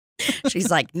 She's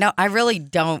like, no, I really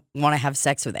don't want to have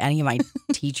sex with any of my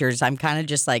teachers. I'm kind of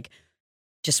just like,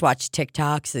 just watch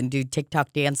TikToks and do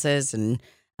TikTok dances. And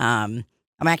I'm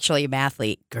actually a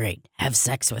mathlete. Great. Have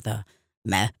sex with a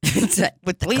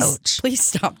with the coach. Please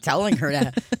stop telling her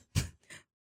to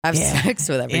have sex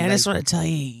with everybody. Yeah, I just want to tell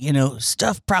you,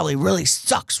 stuff probably really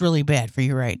sucks really bad for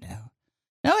you right now.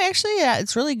 No, actually, yeah,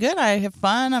 it's really good. I have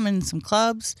fun. I'm in some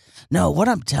clubs. No, what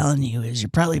I'm telling you is you're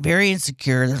probably very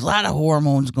insecure. There's a lot of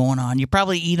hormones going on. You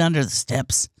probably eat under the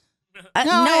steps.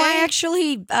 I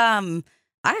actually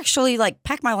like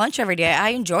pack my lunch every day. I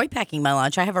enjoy packing my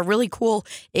lunch. I have a really cool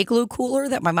igloo cooler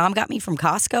that my mom got me from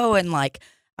Costco, and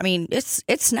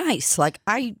it's nice. Like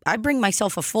I bring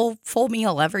myself a full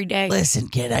meal every day. Listen,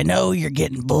 kid, I know you're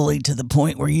getting bullied to the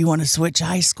point where you want to switch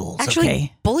high schools. Actually,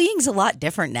 okay? Bullying's a lot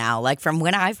different now. Like from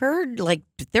when I've heard, like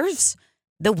there's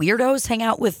the weirdos hang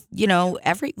out with,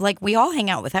 we all hang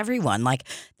out with everyone. Like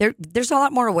there's a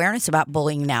lot more awareness about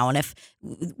bullying now. And if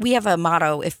we have a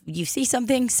motto, if you see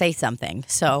something, say something.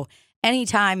 So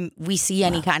anytime we see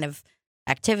any kind of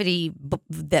activity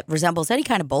that resembles any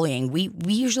kind of bullying, we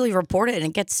usually report it and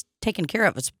it gets taken care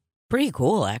of. It's pretty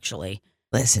cool, actually.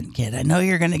 Listen, kid, I know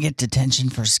you're going to get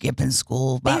detention for skipping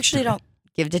school. They actually don't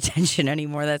give detention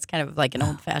anymore. That's kind of like an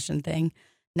old-fashioned thing.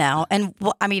 now. And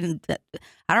I mean,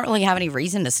 I don't really have any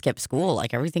reason to skip school.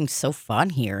 Like everything's so fun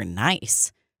here and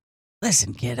nice.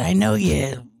 Listen, kid, I know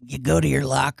you go to your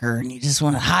locker and you just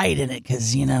want to hide in it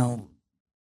because,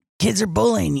 kids are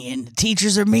bullying you and the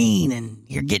teachers are mean and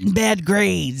you're getting bad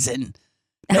grades and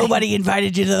nobody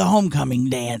invited you to the homecoming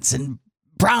dance and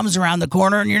prom's around the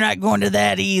corner and you're not going to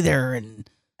that either. And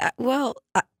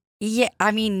yeah,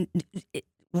 I mean,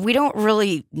 we don't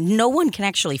really, no one can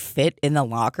actually fit in the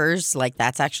lockers. Like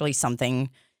that's actually something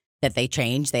that they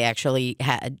changed. They actually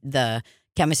had the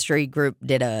chemistry group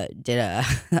did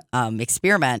a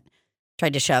experiment,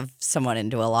 tried to shove someone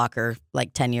into a locker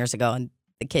like 10 years ago and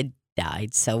the kid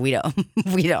died. So we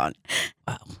don't.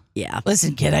 Wow. Yeah.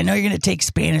 Listen, kid, I know you're going to take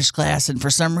Spanish class and for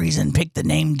some reason pick the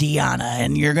name Diana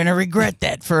and you're going to regret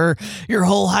that for your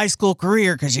whole high school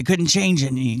career because you couldn't change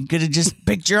it. You could have just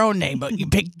picked your own name, but you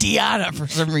picked Diana for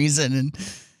some reason. And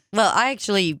well, I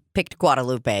actually picked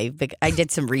Guadalupe. I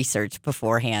did some research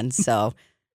beforehand. So,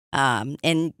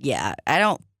 and yeah,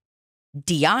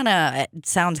 Diana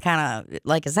sounds kind of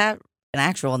like, is that an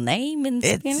actual name in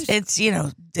Spanish?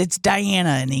 It's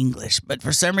Diana in English, but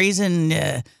for some reason,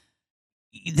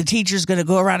 the teacher's going to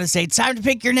go around and say, it's time to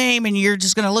pick your name, and you're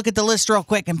just going to look at the list real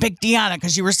quick and pick Diana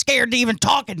because you were scared to even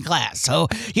talk in class. So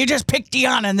you just picked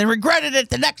Diana and then regretted it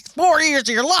the next 4 years of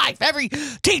your life. Every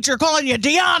teacher calling you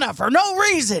Diana for no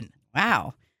reason.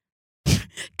 Wow.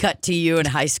 Cut to you in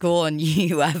high school and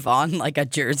you have on like a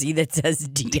jersey that says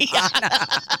Diana.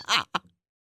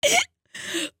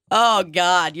 Oh,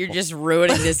 God, you're just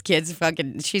ruining this kid's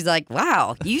fucking... She's like,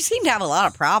 wow, you seem to have a lot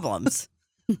of problems.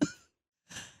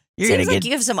 Seems like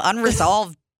you have some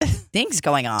unresolved things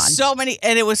going on. So many,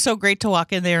 and it was so great to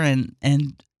walk in there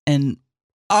and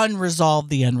unresolve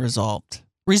the unresolved.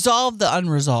 Resolve the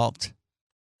unresolved.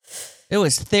 It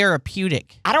was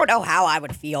therapeutic. I don't know how I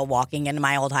would feel walking into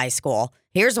my old high school.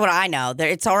 Here's what I know.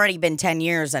 It's already been 10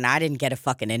 years and I didn't get a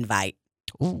fucking invite.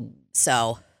 Ooh.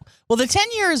 So... Well, the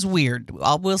 10-year is weird.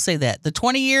 I will say that. The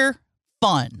 20-year,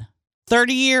 fun.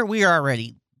 30-year, we are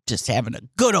already just having a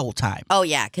good old time. Oh,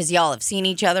 yeah, because y'all have seen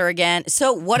each other again.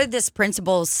 So what did this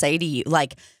principal say to you?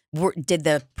 Like, did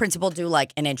the principal do,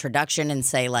 like, an introduction and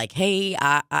say, like, hey,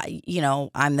 I'm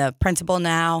the principal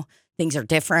now. Things are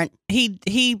different? He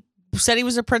said he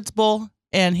was a principal,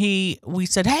 and we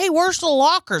said, hey, where's the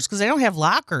lockers? Because they don't have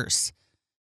lockers.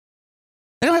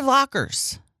 They don't have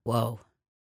lockers. Whoa.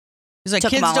 He's like,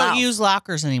 kids don't use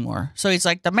lockers anymore. So he's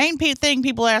like, the main thing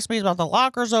people ask me is about the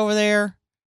lockers over there.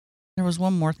 There was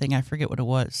one more thing. I forget what it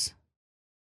was.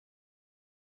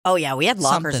 Oh, yeah. We had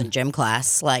lockers in gym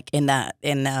class, like in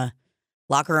the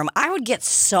locker room. I would get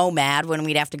so mad when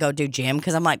we'd have to go do gym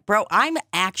because I'm like, bro, I'm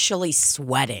actually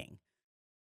sweating.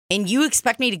 And you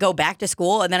expect me to go back to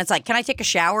school? And then it's like, can I take a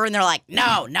shower? And they're like,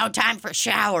 no time for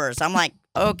showers. I'm like,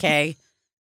 okay,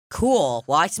 cool.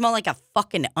 Well, I smell like a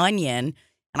fucking onion.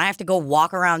 And I have to go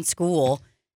walk around school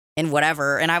and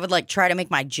whatever. And I would like try to make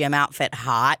my gym outfit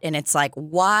hot. And it's like,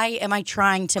 why am I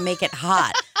trying to make it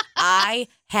hot? I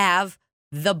have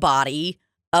the body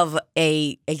of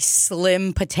a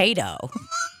slim potato.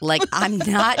 Like, I'm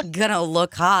not going to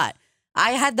look hot.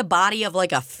 I had the body of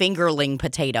like a fingerling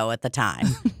potato at the time.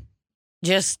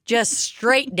 Just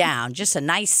straight down. Just a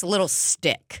nice little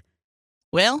stick.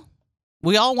 Well,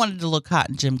 we all wanted to look hot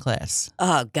in gym class.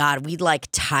 Oh, God. We'd, like,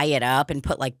 tie it up and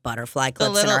put, like, butterfly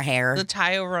clips in our hair. The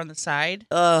tie over on the side?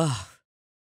 Ugh.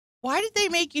 Why did they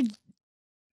make you,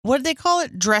 what did they call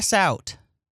it? Dress out.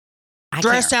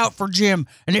 Dress out for gym.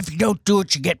 And if you don't do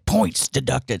it, you get points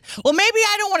deducted. Well, maybe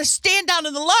I don't want to stand down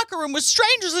in the locker room with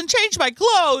strangers and change my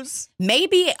clothes.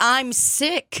 Maybe I'm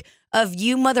sick of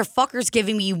you motherfuckers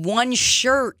giving me one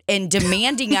shirt and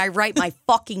demanding I write my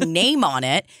fucking name on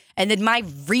it. And then my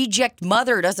reject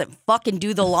mother doesn't fucking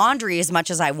do the laundry as much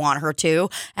as I want her to.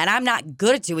 And I'm not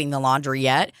good at doing the laundry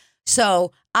yet.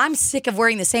 So I'm sick of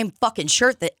wearing the same fucking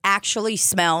shirt that actually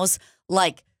smells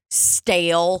like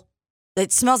stale.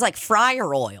 It smells like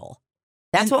fryer oil.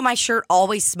 That's what my shirt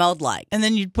always smelled like. And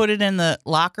then you'd put it in the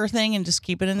locker thing and just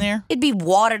keep it in there? It'd be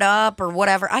wadded up or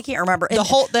whatever. I can't remember.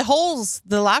 The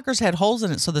lockers had holes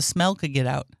in it so the smell could get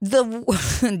out.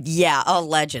 Yeah,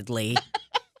 allegedly.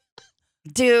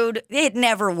 Dude, it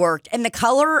never worked. And the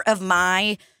color of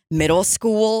my middle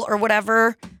school or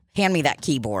whatever, hand me that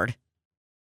keyboard.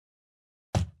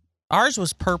 Ours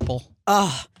was purple.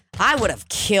 Oh, I would have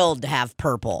killed to have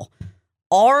purple.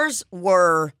 Ours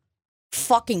were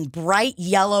fucking bright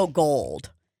yellow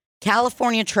gold.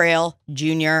 California Trail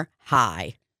Junior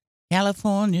High.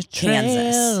 California Trail.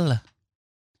 Kansas.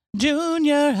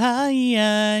 Junior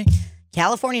High.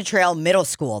 California Trail Middle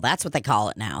School. That's what they call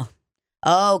it now.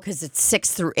 Oh, because it's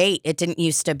 6 through 8. It didn't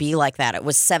used to be like that. It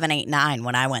was 7, 8, 9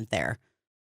 when I went there.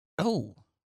 Oh.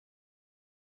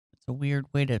 It's a weird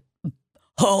way to...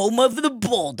 Home of the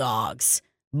Bulldogs.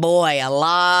 Boy, a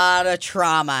lot of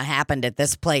trauma happened at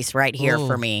this place right here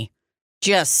for me.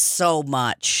 Just so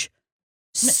much.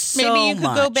 Maybe you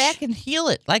could go back and heal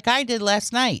it like I did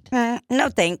last night. No,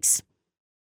 thanks.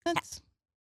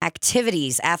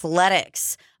 Activities,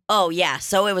 athletics. Oh, yeah.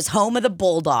 So it was home of the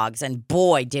Bulldogs. And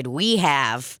boy, did we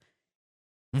have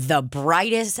the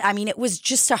brightest. I mean, it was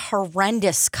just a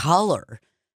horrendous color.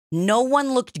 No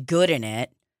one looked good in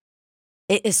it.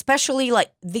 Especially, like,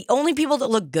 the only people that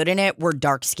looked good in it were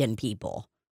dark-skinned people.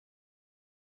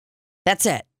 That's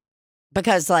it.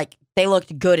 Because, like, they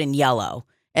looked good in yellow.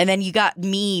 And then you got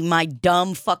me, my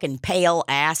dumb fucking pale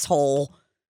asshole,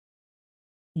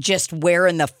 just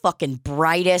wearing the fucking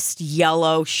brightest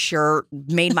yellow shirt,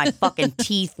 made my fucking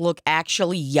teeth look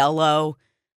actually yellow.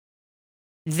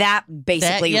 That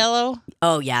basically... That yellow?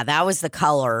 Oh, yeah, that was the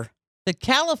color. The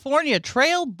California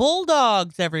Trail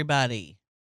Bulldogs, everybody.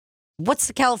 What's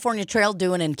the California Trail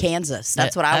doing in Kansas?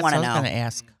 That's what I want to know. I was going to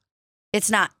ask.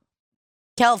 It's not.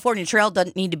 California Trail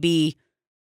doesn't need to be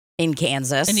in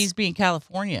Kansas. It needs to be in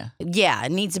California. Yeah,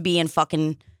 it needs to be in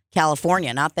fucking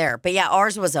California, not there. But yeah,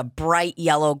 ours was a bright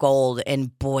yellow gold,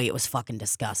 and boy, it was fucking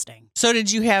disgusting. So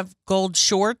did you have gold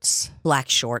shorts? Black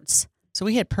shorts. So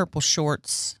we had purple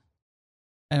shorts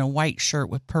and a white shirt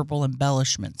with purple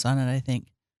embellishments on it, I think.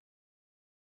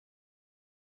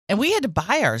 And we had to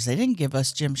buy ours. They didn't give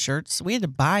us gym shirts. We had to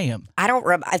buy them. I don't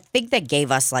remember. I think they gave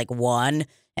us like one,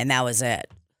 and that was it.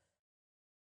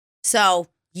 So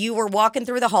you were walking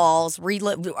through the halls.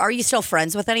 Are you still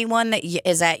friends with anyone that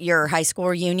is at your high school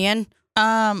reunion?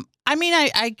 I mean,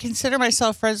 I consider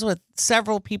myself friends with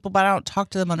several people, but I don't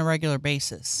talk to them on a regular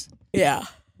basis. Yeah.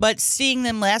 But seeing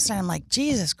them last night, I'm like,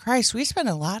 Jesus Christ, we spent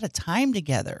a lot of time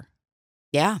together.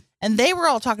 Yeah. And they were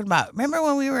all talking about, remember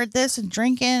when we were at this and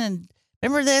drinking, and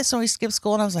remember this when we skipped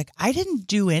school? And I was like, I didn't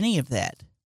do any of that.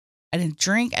 I didn't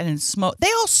drink. I didn't smoke.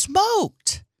 They all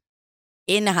smoked.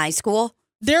 In high school?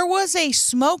 There was a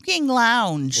smoking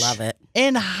lounge. Love it.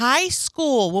 In high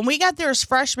school. When we got there as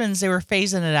freshmen, they were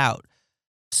phasing it out.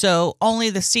 So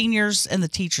only the seniors and the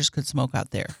teachers could smoke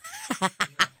out there.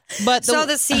 But so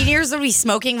the seniors would be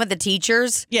smoking with the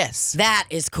teachers? Yes. That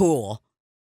is cool.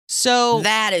 So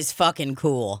that is fucking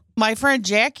cool. My friend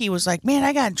Jackie was like, man,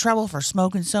 I got in trouble for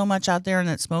smoking so much out there in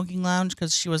that smoking lounge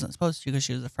because she wasn't supposed to because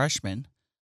she was a freshman.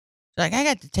 Like, I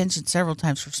got detention several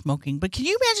times for smoking. But can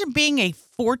you imagine being a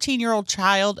 14-year-old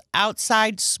child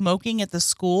outside smoking at the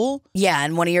school? Yeah,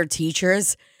 and one of your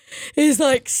teachers is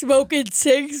like smoking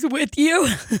cigs with you.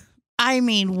 I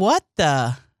mean, what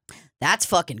the? That's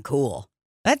fucking cool.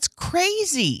 That's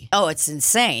crazy. Oh, it's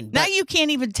insane. Now you can't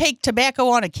even take tobacco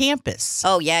on a campus.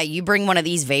 Oh, yeah. You bring one of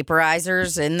these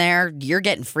vaporizers in there, you're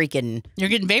getting freaking... You're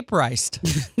getting vaporized.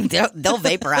 they'll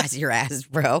vaporize your ass,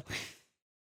 bro.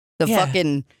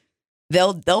 They'll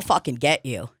fucking get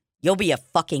you. You'll be a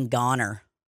fucking goner.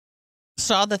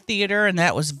 Saw the theater, and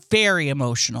that was very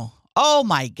emotional. Oh,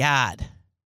 my God.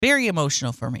 Very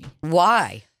emotional for me.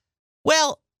 Why?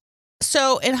 Well,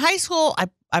 so in high school,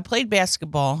 I played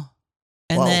basketball.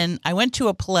 And then I went to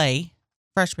a play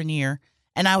freshman year,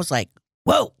 and I was like,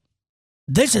 whoa,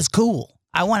 this is cool.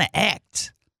 I want to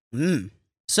act.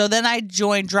 So then I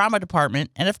joined drama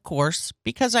department. And of course,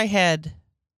 because I had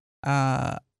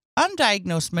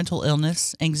undiagnosed mental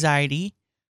illness, anxiety,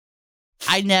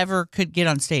 I never could get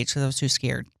on stage because I was too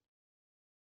scared.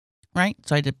 Right?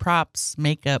 So I did props,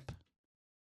 makeup,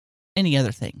 any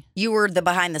other thing. You were the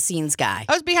behind the scenes guy.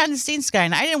 I was behind the scenes guy,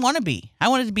 and I didn't want to be. I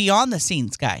wanted to be on the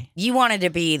scenes guy. You wanted to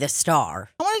be the star.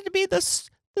 I wanted to be the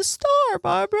star,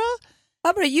 Barbara.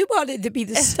 Barbara, you wanted to be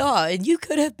the star, and you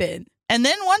could have been. And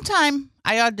then one time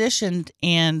I auditioned,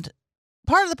 and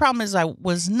part of the problem is I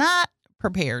was not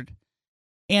prepared.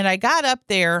 And I got up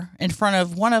there in front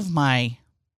of the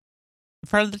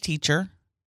teacher,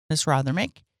 Miss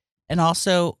Rothermick, and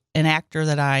also an actor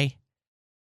that I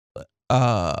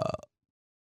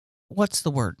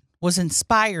was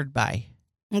inspired by.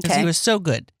 Because he was so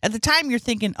good. At the time, you're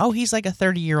thinking, oh, he's like a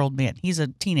 30-year-old man. He's a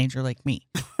teenager like me.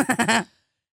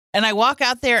 And I walk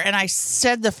out there, and I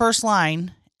said the first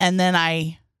line, and then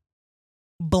I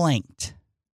blanked.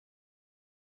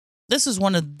 This is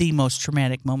one of the most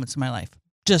traumatic moments of my life.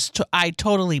 I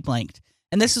totally blanked.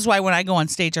 And this is why when I go on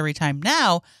stage every time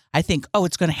now, I think, oh,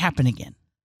 it's going to happen again.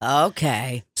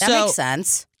 Okay. That makes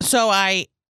sense. So I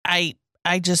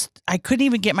couldn't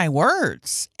even get my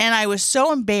words. And I was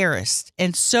so embarrassed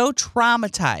and so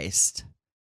traumatized.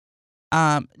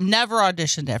 Never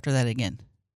auditioned after that again.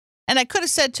 And I could have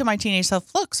said to my teenage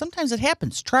self, look, sometimes it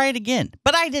happens. Try it again.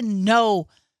 But I didn't know.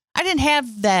 I didn't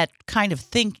have that kind of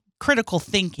critical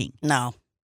thinking. No.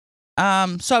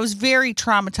 So I was very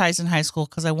traumatized in high school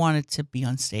because I wanted to be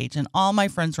on stage. And all my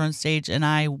friends were on stage and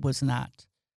I was not.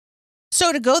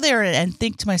 So to go there and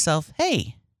think to myself,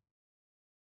 hey,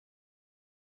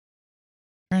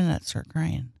 trying to not start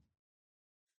crying.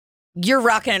 You're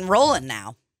rocking and rolling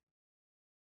now.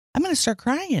 I'm going to start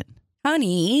crying.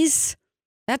 Honeys,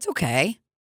 that's okay.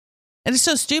 And it's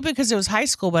so stupid because it was high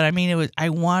school, but I mean, I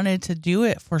wanted to do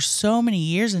it for so many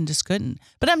years and just couldn't.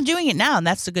 But I'm doing it now, and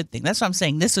that's the good thing. That's what I'm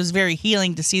saying. This was very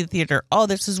healing to see the theater. Oh,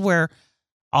 this is where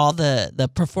all the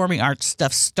performing arts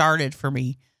stuff started for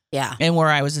me. Yeah. And where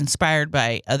I was inspired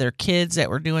by other kids that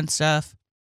were doing stuff.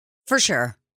 For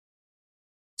sure.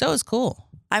 So it was cool.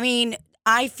 I mean,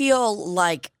 I feel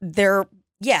like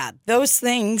those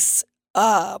things.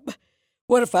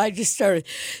 What if I just started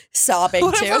sobbing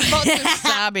What too? if we're both just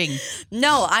sobbing?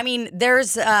 No, I mean,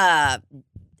 there's, I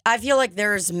feel like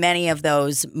there's many of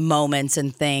those moments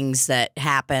and things that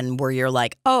happen where you're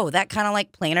like, oh, that kind of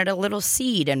like planted a little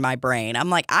seed in my brain. I'm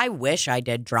like, I wish I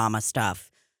did drama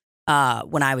stuff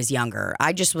when I was younger.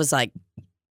 I just was like,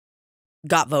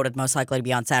 got voted most likely to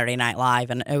be on Saturday Night Live.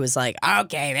 And it was like,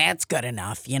 okay, that's good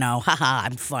enough. You know, haha,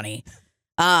 I'm funny.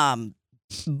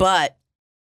 But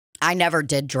I never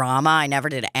did drama. I never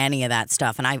did any of that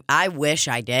stuff. And I wish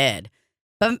I did.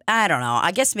 But I don't know.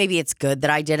 I guess maybe it's good that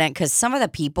I didn't because some of the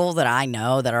people that I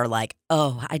know that are like,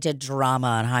 oh, I did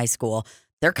drama in high school,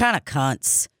 they're kind of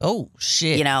cunts. Oh,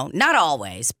 shit. You know, not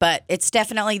always, but it's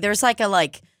definitely, there's like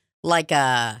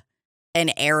an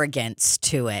arrogance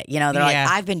to it. You know, they're like,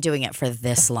 I've been doing it for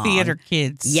this long. Theater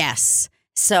kids. Yes.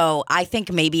 So I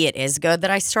think maybe it is good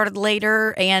that I started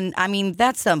later. And I mean,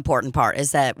 that's the important part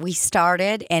is that we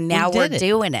started and now we're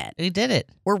doing it. We did it.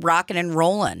 We're rocking and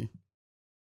rolling.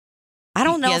 I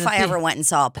don't know if I ever went and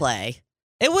saw a play.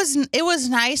 It was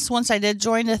nice once I did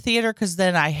join the theater because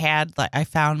then I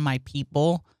found my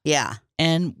people. Yeah.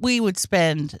 And we would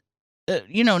spend,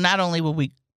 not only would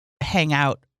we hang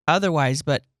out otherwise,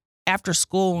 but after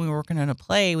school when we were working on a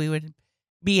play, we would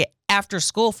be after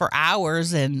school for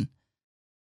hours and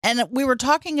we were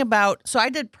talking about, so I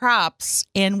did props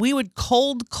and we would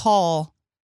cold call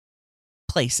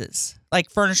places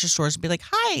like furniture stores and be like,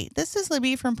 hi, this is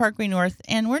Libby from Parkway North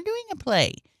and we're doing a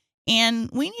play and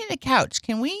we need a couch.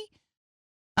 Can we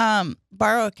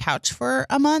borrow a couch for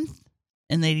a month?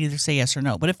 And they'd either say yes or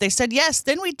no. But if they said yes,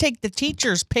 then we'd take the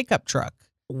teacher's pickup truck.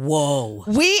 Whoa.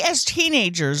 We as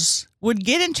teenagers would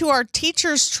get into our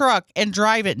teacher's truck and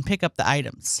drive it and pick up the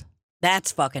items.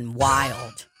 That's fucking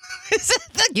wild.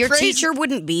 Isn't that Your crazy? teacher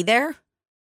wouldn't be there?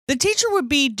 The teacher would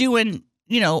be doing,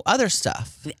 other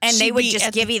stuff. And they would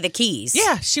just give you the keys.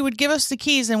 Yeah, she would give us the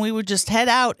keys and we would just head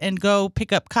out and go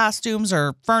pick up costumes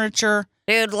or furniture.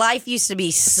 Dude, life used to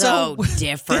be so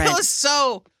different. It was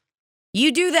so.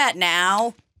 You do that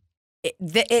now.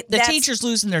 The teacher's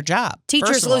losing their job.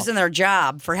 Teachers losing their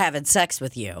job for having sex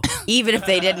with you, even if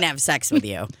they didn't have sex with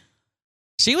you.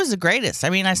 She was the greatest. I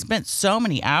mean, I spent so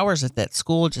many hours at that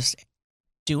school just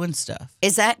doing stuff.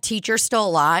 Is that teacher still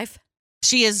alive?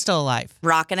 She is still alive.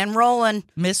 Rocking and rolling.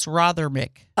 Miss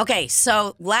Rothermick. Okay,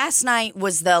 so last night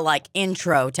was the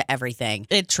intro to everything.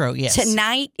 Intro, yes.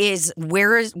 Tonight is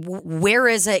where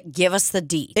is it? Give us the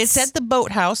deets. It's at the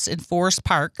Boathouse in Forest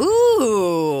Park.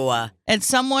 Ooh. And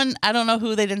someone, I don't know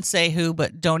who, they didn't say who,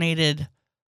 but donated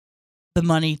the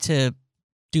money to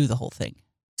do the whole thing.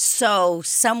 So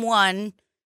someone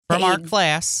from our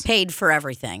class paid for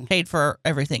everything. Paid for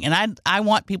everything. And I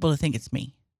want people to think it's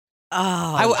me.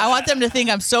 Oh, I want them to think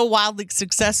I'm so wildly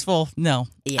successful. No,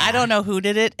 yeah. I don't know who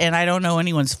did it, and I don't know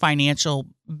anyone's financial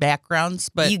backgrounds,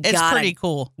 but it's pretty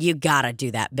cool. You gotta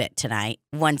do that bit tonight.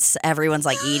 Once everyone's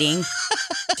eating,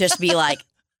 just be like,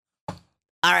 "All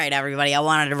right, everybody, I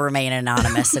wanted to remain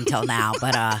anonymous until now,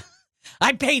 but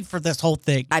I paid for this whole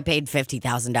thing. I paid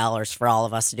 $50,000 for all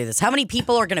of us to do this. How many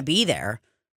people are gonna be there?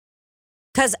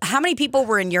 Because how many people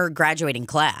were in your graduating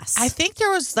class? I think there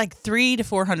was 300 to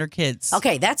 400 kids.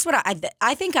 Okay, that's what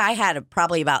I think I had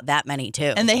probably about that many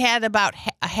too. And they had about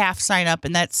a half sign up,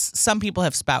 and that's some people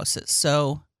have spouses.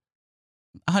 So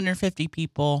 150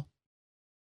 people,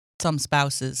 some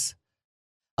spouses.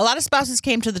 A lot of spouses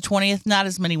came to the 20th. Not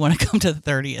as many want to come to the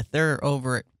 30th. They're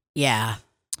over it. Yeah.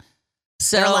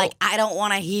 So they're like, I don't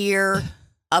want to hear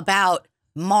about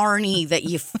Marnie that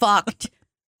you fucked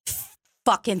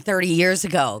fucking 30 years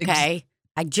ago, okay?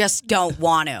 I just don't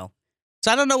want to.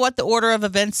 So I don't know what the order of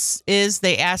events is.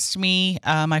 They asked me,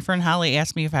 my friend Holly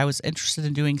asked me if I was interested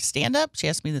in doing stand-up. She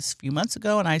asked me this a few months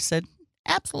ago, and I said,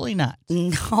 absolutely not.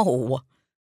 No.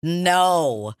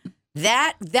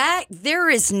 That there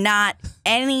is not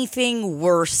anything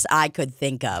worse I could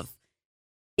think of.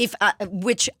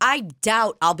 Which I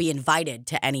doubt I'll be invited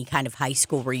to any kind of high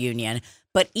school reunion.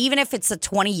 But even if it's a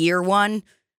 20-year one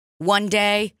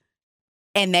day,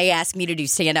 and they ask me to do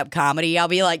stand-up comedy, I'll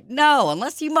be like, no,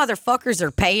 unless you motherfuckers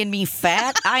are paying me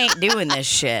fat, I ain't doing this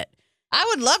shit. I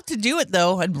would love to do it,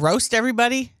 though, and roast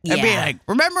everybody. Yeah. I'd be like,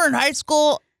 remember in high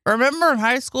school?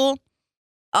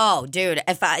 Oh, dude,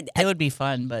 It would be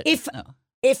fun, but if no.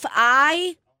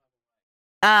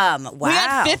 wow. We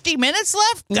got 50 minutes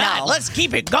left? God, No. let's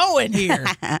keep it going here.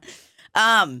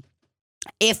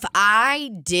 If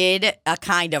I did a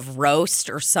kind of roast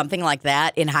or something like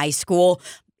that in high school,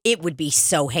 it would be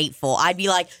so hateful. I'd be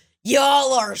like,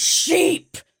 y'all are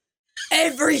sheep.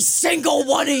 Every single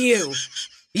one of you.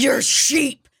 You're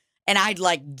sheep. And I'd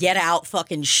like get out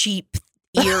fucking sheep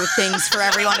ear things for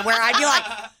everyone to wear. I'd be like,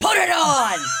 put it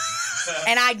on.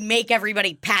 And I'd make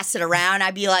everybody pass it around.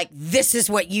 I'd be like, this is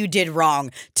what you did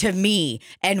wrong to me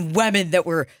and women that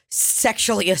were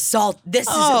sexually assaulted. This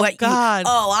is what God.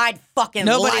 I'd fucking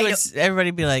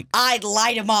Everybody be like, I'd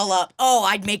light them all up. Oh,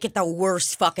 I'd make it the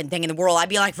worst fucking thing in the world. I'd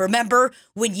be like, remember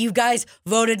when you guys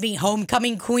voted me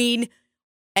homecoming queen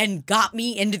and got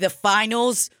me into the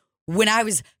finals when I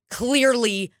was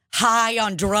clearly high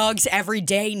on drugs every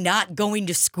day, not going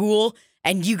to school?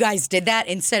 And you guys did that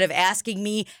instead of asking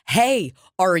me, hey,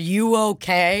 are you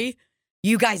okay?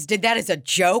 You guys did that as a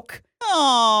joke.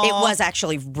 oh. It was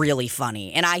actually really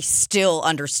funny. And I still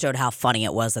understood how funny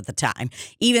it was at the time.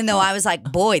 Even though I was like,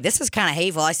 boy, this is kind of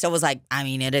hateful. I still was like, I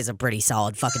mean, it is a pretty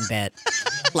solid fucking bit.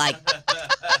 Like,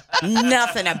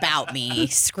 nothing about me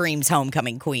screams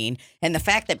homecoming queen. And the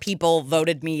fact that people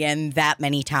voted me in that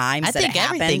many times I think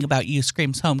everything about you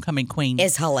screams homecoming queen.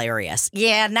 is hilarious.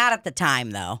 Yeah, not at the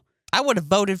time, though. I would have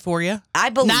voted for you.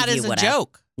 I believe Not you as a would've.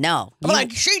 joke. No. I'm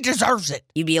like, she deserves it.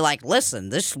 You'd be like,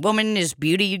 listen, this woman is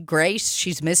beauty and grace.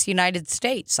 She's Miss United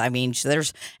States. I mean,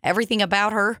 there's everything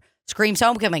about her screams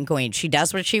homecoming queen. She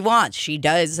does what she wants. She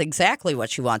does exactly what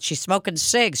she wants. She's smoking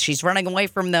cigs. She's running away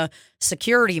from the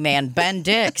security man, Ben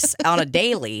Dix, on a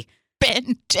daily.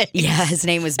 Ben Dix. Yeah, his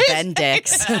name was Ben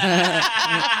Dix.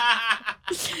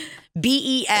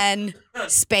 BEN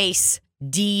space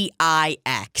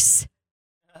DIX.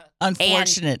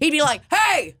 Unfortunate. And he'd be like,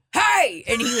 hey,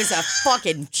 and he was a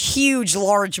fucking huge,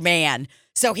 large man.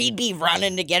 So he'd be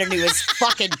running to get into his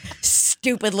fucking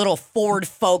stupid little Ford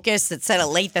Focus that said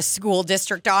Olathe School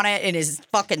District on it and his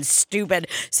fucking stupid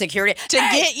security. To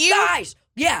get you? Guys!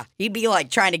 Yeah. He'd be like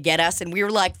trying to get us, and we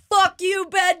were like, fuck you,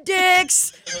 Ben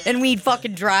Dix! And we'd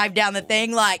fucking drive down the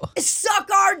thing like, suck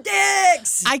our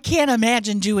dicks! I can't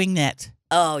imagine doing that.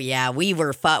 Oh, yeah. We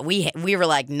were we were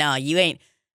like, no, you ain't.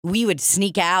 We would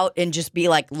sneak out and just be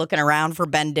like looking around for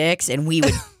Ben Dix, and we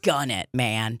would gun it,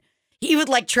 man. He would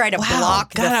like try to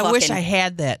block God, the fucking, I wish I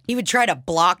had that. He would try to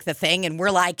block the thing, and we're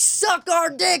like, suck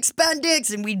our dicks, Ben Dix,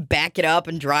 and we'd back it up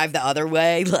and drive the other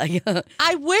way. Like,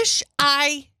 I wish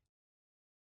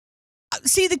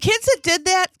see the kids that did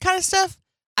that kind of stuff,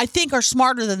 I think are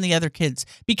smarter than the other kids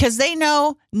because they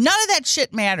know none of that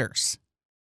shit matters.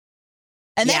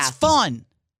 And that's Yeah. fun.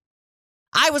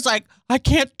 I was like, I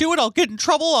can't do it. I'll get in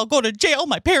trouble. I'll go to jail.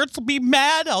 My parents will be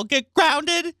mad. I'll get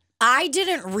grounded. I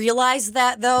didn't realize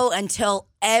that though until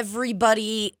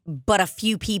everybody but a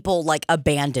few people like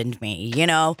abandoned me, you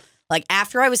know? Like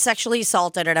after I was sexually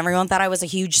assaulted and everyone thought I was a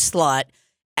huge slut,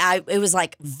 it was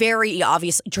like very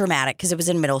obvious dramatic because it was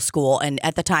in middle school and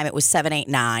at the time it was 7, 8,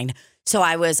 9. So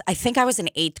I think I was in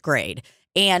 8th grade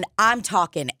and I'm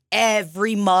talking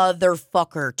every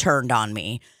motherfucker turned on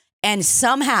me. And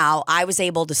somehow I was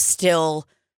able to still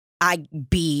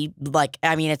be like,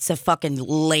 I mean, it's the fucking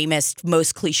lamest,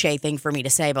 most cliche thing for me to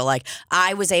say, but like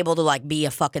I was able to like be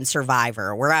a fucking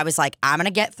survivor where I was like, I'm going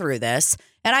to get through this.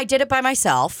 And I did it by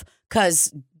myself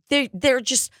because they're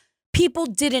just, people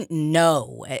didn't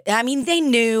know. I mean, they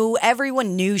knew,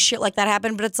 everyone knew shit like that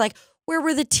happened, but it's like, where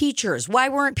were the teachers? Why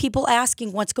weren't people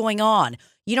asking what's going on?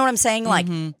 You know what I'm saying? Like,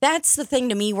 that's the thing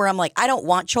to me where I'm like, I don't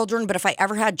want children, but if I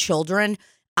ever had children,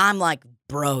 I'm like,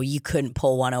 bro, you couldn't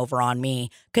pull one over on me.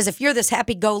 Because if you're this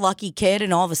happy-go-lucky kid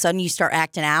and all of a sudden you start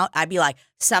acting out, I'd be like,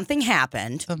 something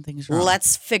happened. Something's wrong.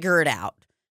 Let's figure it out.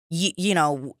 You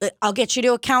know, I'll get you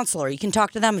to a counselor. You can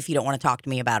talk to them if you don't want to talk to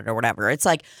me about it or whatever. It's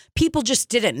like people just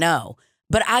didn't know.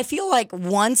 But I feel like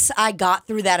once I got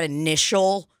through that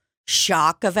initial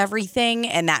shock of everything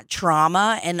and that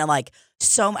trauma and like,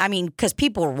 so, I mean, because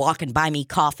people were walking by me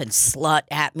coughing slut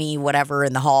at me, whatever,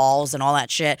 in the halls and all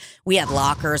that shit. We had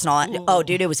lockers and all that. Oh,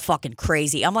 dude, it was fucking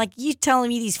crazy. I'm like, you telling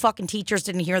me these fucking teachers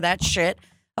didn't hear that shit?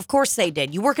 Of course they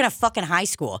did. You work in a fucking high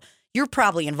school. You're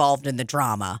probably involved in the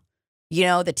drama. You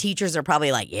know, the teachers are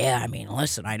probably like, yeah, I mean,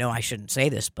 listen, I know I shouldn't say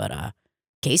this, but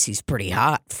Casey's pretty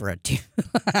hot for a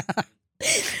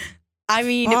I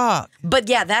mean, but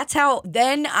yeah, that's how,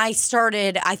 then I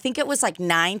started, I think it was like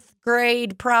 9th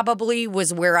grade probably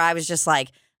was where I was just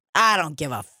like, I don't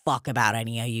give a fuck about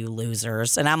any of you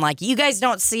losers. And I'm like, you guys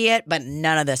don't see it, but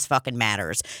none of this fucking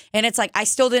matters. And it's like, I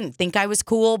still didn't think I was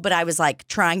cool, but I was like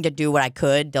trying to do what I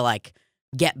could to like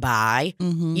get by,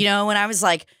 you know? And I was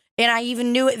like, and I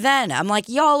even knew it then. I'm like,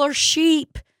 y'all are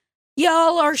sheep.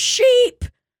 Y'all are sheep.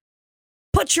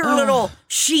 Put your little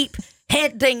sheep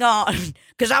head thing on,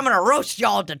 because I'm going to roast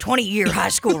y'all at the 20-year high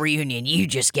school reunion. You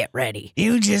just get ready.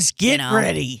 You just get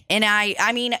ready. And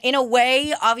I mean, in a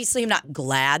way, obviously I'm not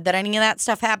glad that any of that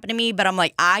stuff happened to me, but I'm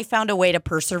like, I found a way to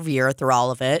persevere through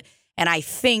all of it. And I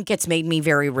think it's made me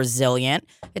very resilient.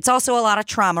 It's also a lot of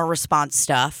trauma response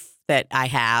stuff that I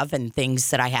have and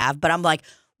things that I have. But I'm like,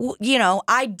 you know,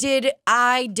 I did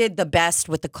the best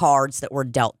with the cards that were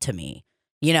dealt to me,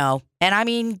 you know? And I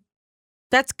mean,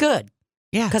 that's good.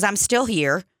 Yeah. Because I'm still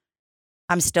here.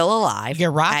 I'm still alive.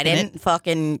 You're rocking I didn't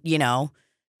fucking, you know,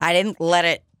 I didn't let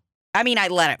it, I mean, I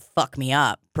let it fuck me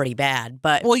up pretty bad,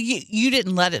 but. Well, you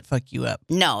didn't let it fuck you up.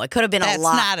 No, it could have been a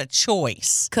lot. That's not a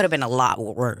choice. Could have been a lot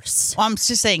worse. Well, I'm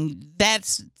just saying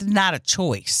that's not a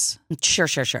choice.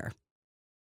 Sure.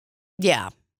 Yeah.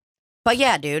 But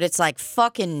yeah, dude, it's like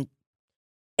fucking,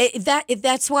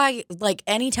 that's why, like,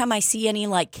 anytime I see any,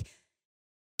 like,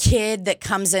 kid that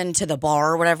comes into the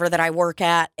bar or whatever that I work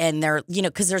at, and they're, you know,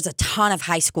 because there's a ton of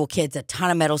high school kids, a ton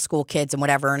of middle school kids and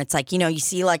whatever, and it's like, you know, you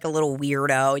see like a little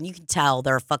weirdo and you can tell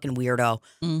they're a fucking weirdo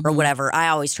or whatever. I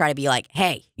always try to be like,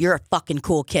 hey, you're a fucking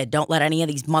cool kid. Don't let any of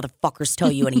these motherfuckers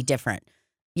tell you any different.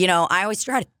 You know, I always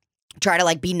try to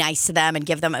like be nice to them and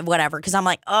give them whatever, because I'm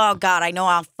like, oh God, I know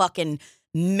how fucking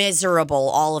miserable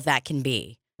all of that can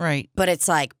be. Right. But it's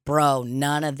like, bro,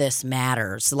 none of this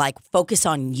matters. Like, focus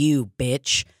on you,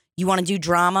 bitch. You want to do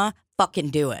drama?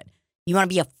 Fucking do it. You want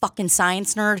to be a fucking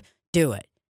science nerd? Do it.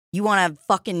 You want to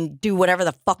fucking do whatever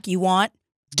the fuck you want?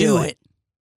 Do it.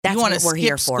 That's you what we're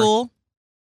here for. School?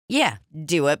 Yeah,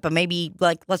 do it. But maybe,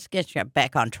 like, let's get you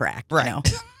back on track. Right. You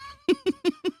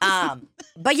know?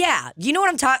 But yeah, you know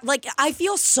what I'm talking. Like, I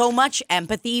feel so much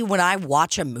empathy when I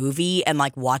watch a movie and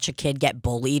like watch a kid get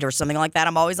bullied or something like that.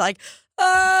 I'm always like,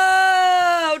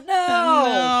 oh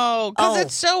no, because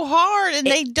it's so hard, and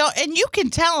they don't, and you can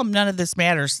tell them none of this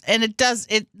matters, and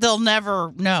they'll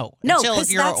never know. No, because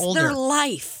that's older. Their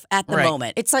life at the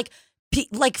moment. It's like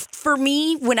for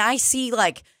me, when I see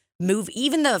like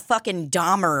even the fucking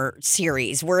Dahmer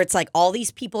series where it's like all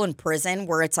these people in prison,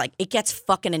 where it's like it gets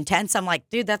fucking intense. I'm like,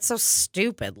 dude, that's so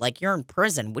stupid. Like, you're in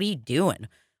prison. What are you doing?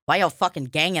 Why y'all fucking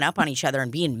ganging up on each other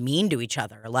and being mean to each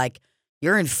other? Like,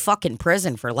 you're in fucking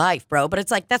prison for life, bro. But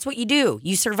it's like, that's what you do.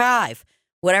 You survive.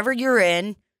 Whatever you're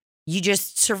in, you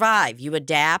just survive. You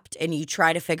adapt and you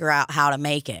try to figure out how to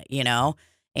make it, you know?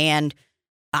 And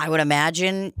I would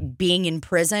imagine being in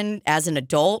prison as an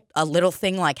adult, a little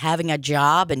thing like having a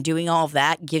job and doing all of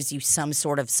that gives you some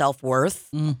sort of self-worth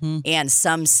and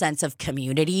some sense of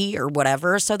community or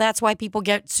whatever. So that's why people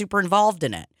get super involved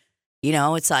in it. You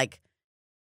know, it's like,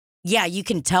 yeah, you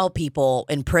can tell people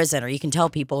in prison or you can tell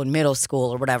people in middle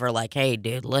school or whatever, like, hey,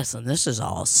 dude, listen, this is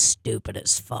all stupid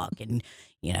as fuck. And,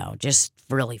 you know, just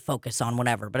really focus on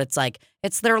whatever. But it's like,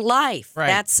 it's their life. Right.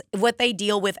 That's what they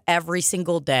deal with every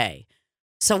single day.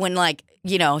 So when, like,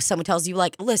 you know, someone tells you,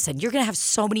 like, listen, you're going to have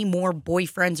so many more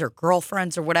boyfriends or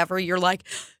girlfriends or whatever, you're like,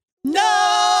 no!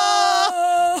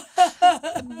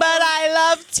 But I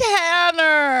love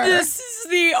Tanner. This is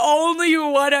the only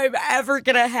one I'm ever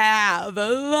going to have.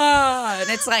 And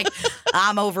it's like,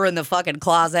 I'm over in the fucking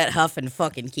closet huffing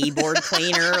fucking keyboard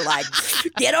cleaner. Like,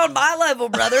 get on my level,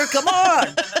 brother. Come on.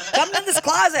 Come in this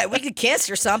closet. We could kiss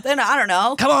or something. I don't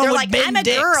know. Come on, They're with like, Ben I'm a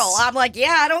Dix. girl. I'm like,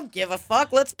 yeah, I don't give a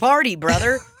fuck. Let's party,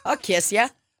 brother. I'll kiss ya.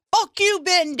 Fuck you,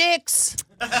 Ben Dix.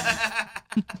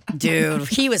 Dude,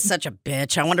 he was such a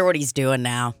bitch. I wonder what he's doing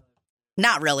now.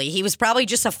 Not really. He was probably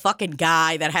just a fucking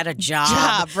guy that had a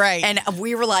job. Right. And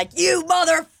we were like, you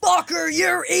motherfucker,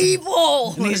 you're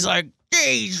evil. And he's like,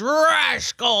 these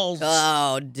rascals.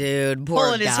 Oh, dude. Poor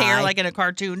Pulling his guy. hair like in a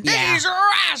cartoon. Yeah. These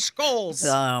rascals.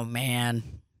 Oh, man.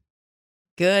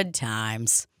 Good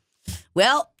times.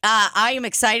 Well, I am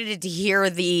excited to hear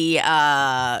the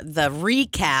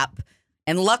recap.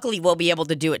 And luckily, we'll be able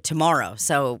to do it tomorrow.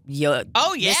 So,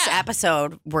 this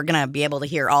episode, we're going to be able to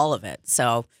hear all of it.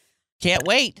 So, can't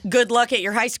wait. Good luck at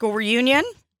your high school reunion.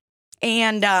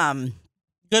 And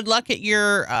good luck at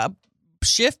your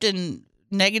shift in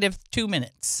 -2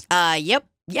 minutes. Yep.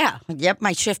 Yeah. Yep.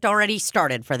 My shift already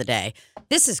started for the day.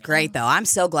 This is great, though. I'm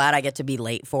so glad I get to be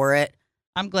late for it.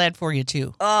 I'm glad for you,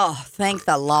 too. Oh, thank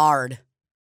the Lord.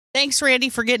 Thanks, Randy,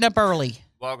 for getting up early.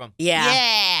 Welcome.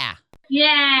 Yeah.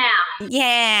 Yeah.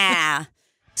 Yeah.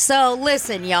 So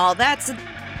listen, y'all, that's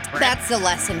the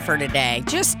lesson for today.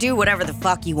 Just do whatever the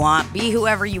fuck you want. Be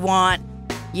whoever you want,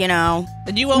 you know.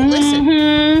 And you won't listen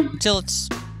until it's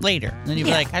later. Then you'll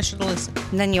be like, I should have listened.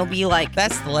 And then you'll be like,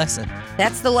 That's the lesson.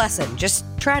 that's the lesson. Just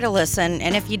try to listen.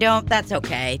 And if you don't, that's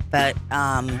okay. But,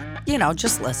 you know,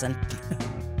 just listen.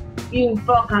 You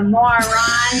fucking moron.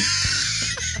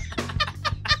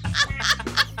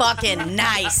 Fucking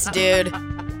nice, dude.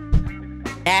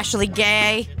 Ashley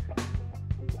Gay.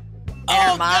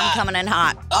 And her mom coming in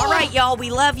hot. All right, y'all. We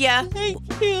love ya. Thank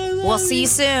you. We'll see you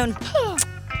soon.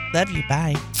 Love you.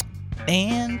 Bye.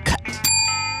 And cut.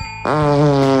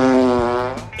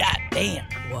 God damn.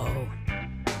 Whoa.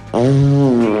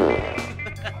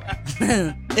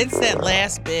 It's that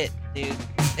last bit, dude.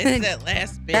 It's that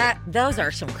last bit. Those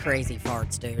are some crazy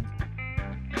farts, dude.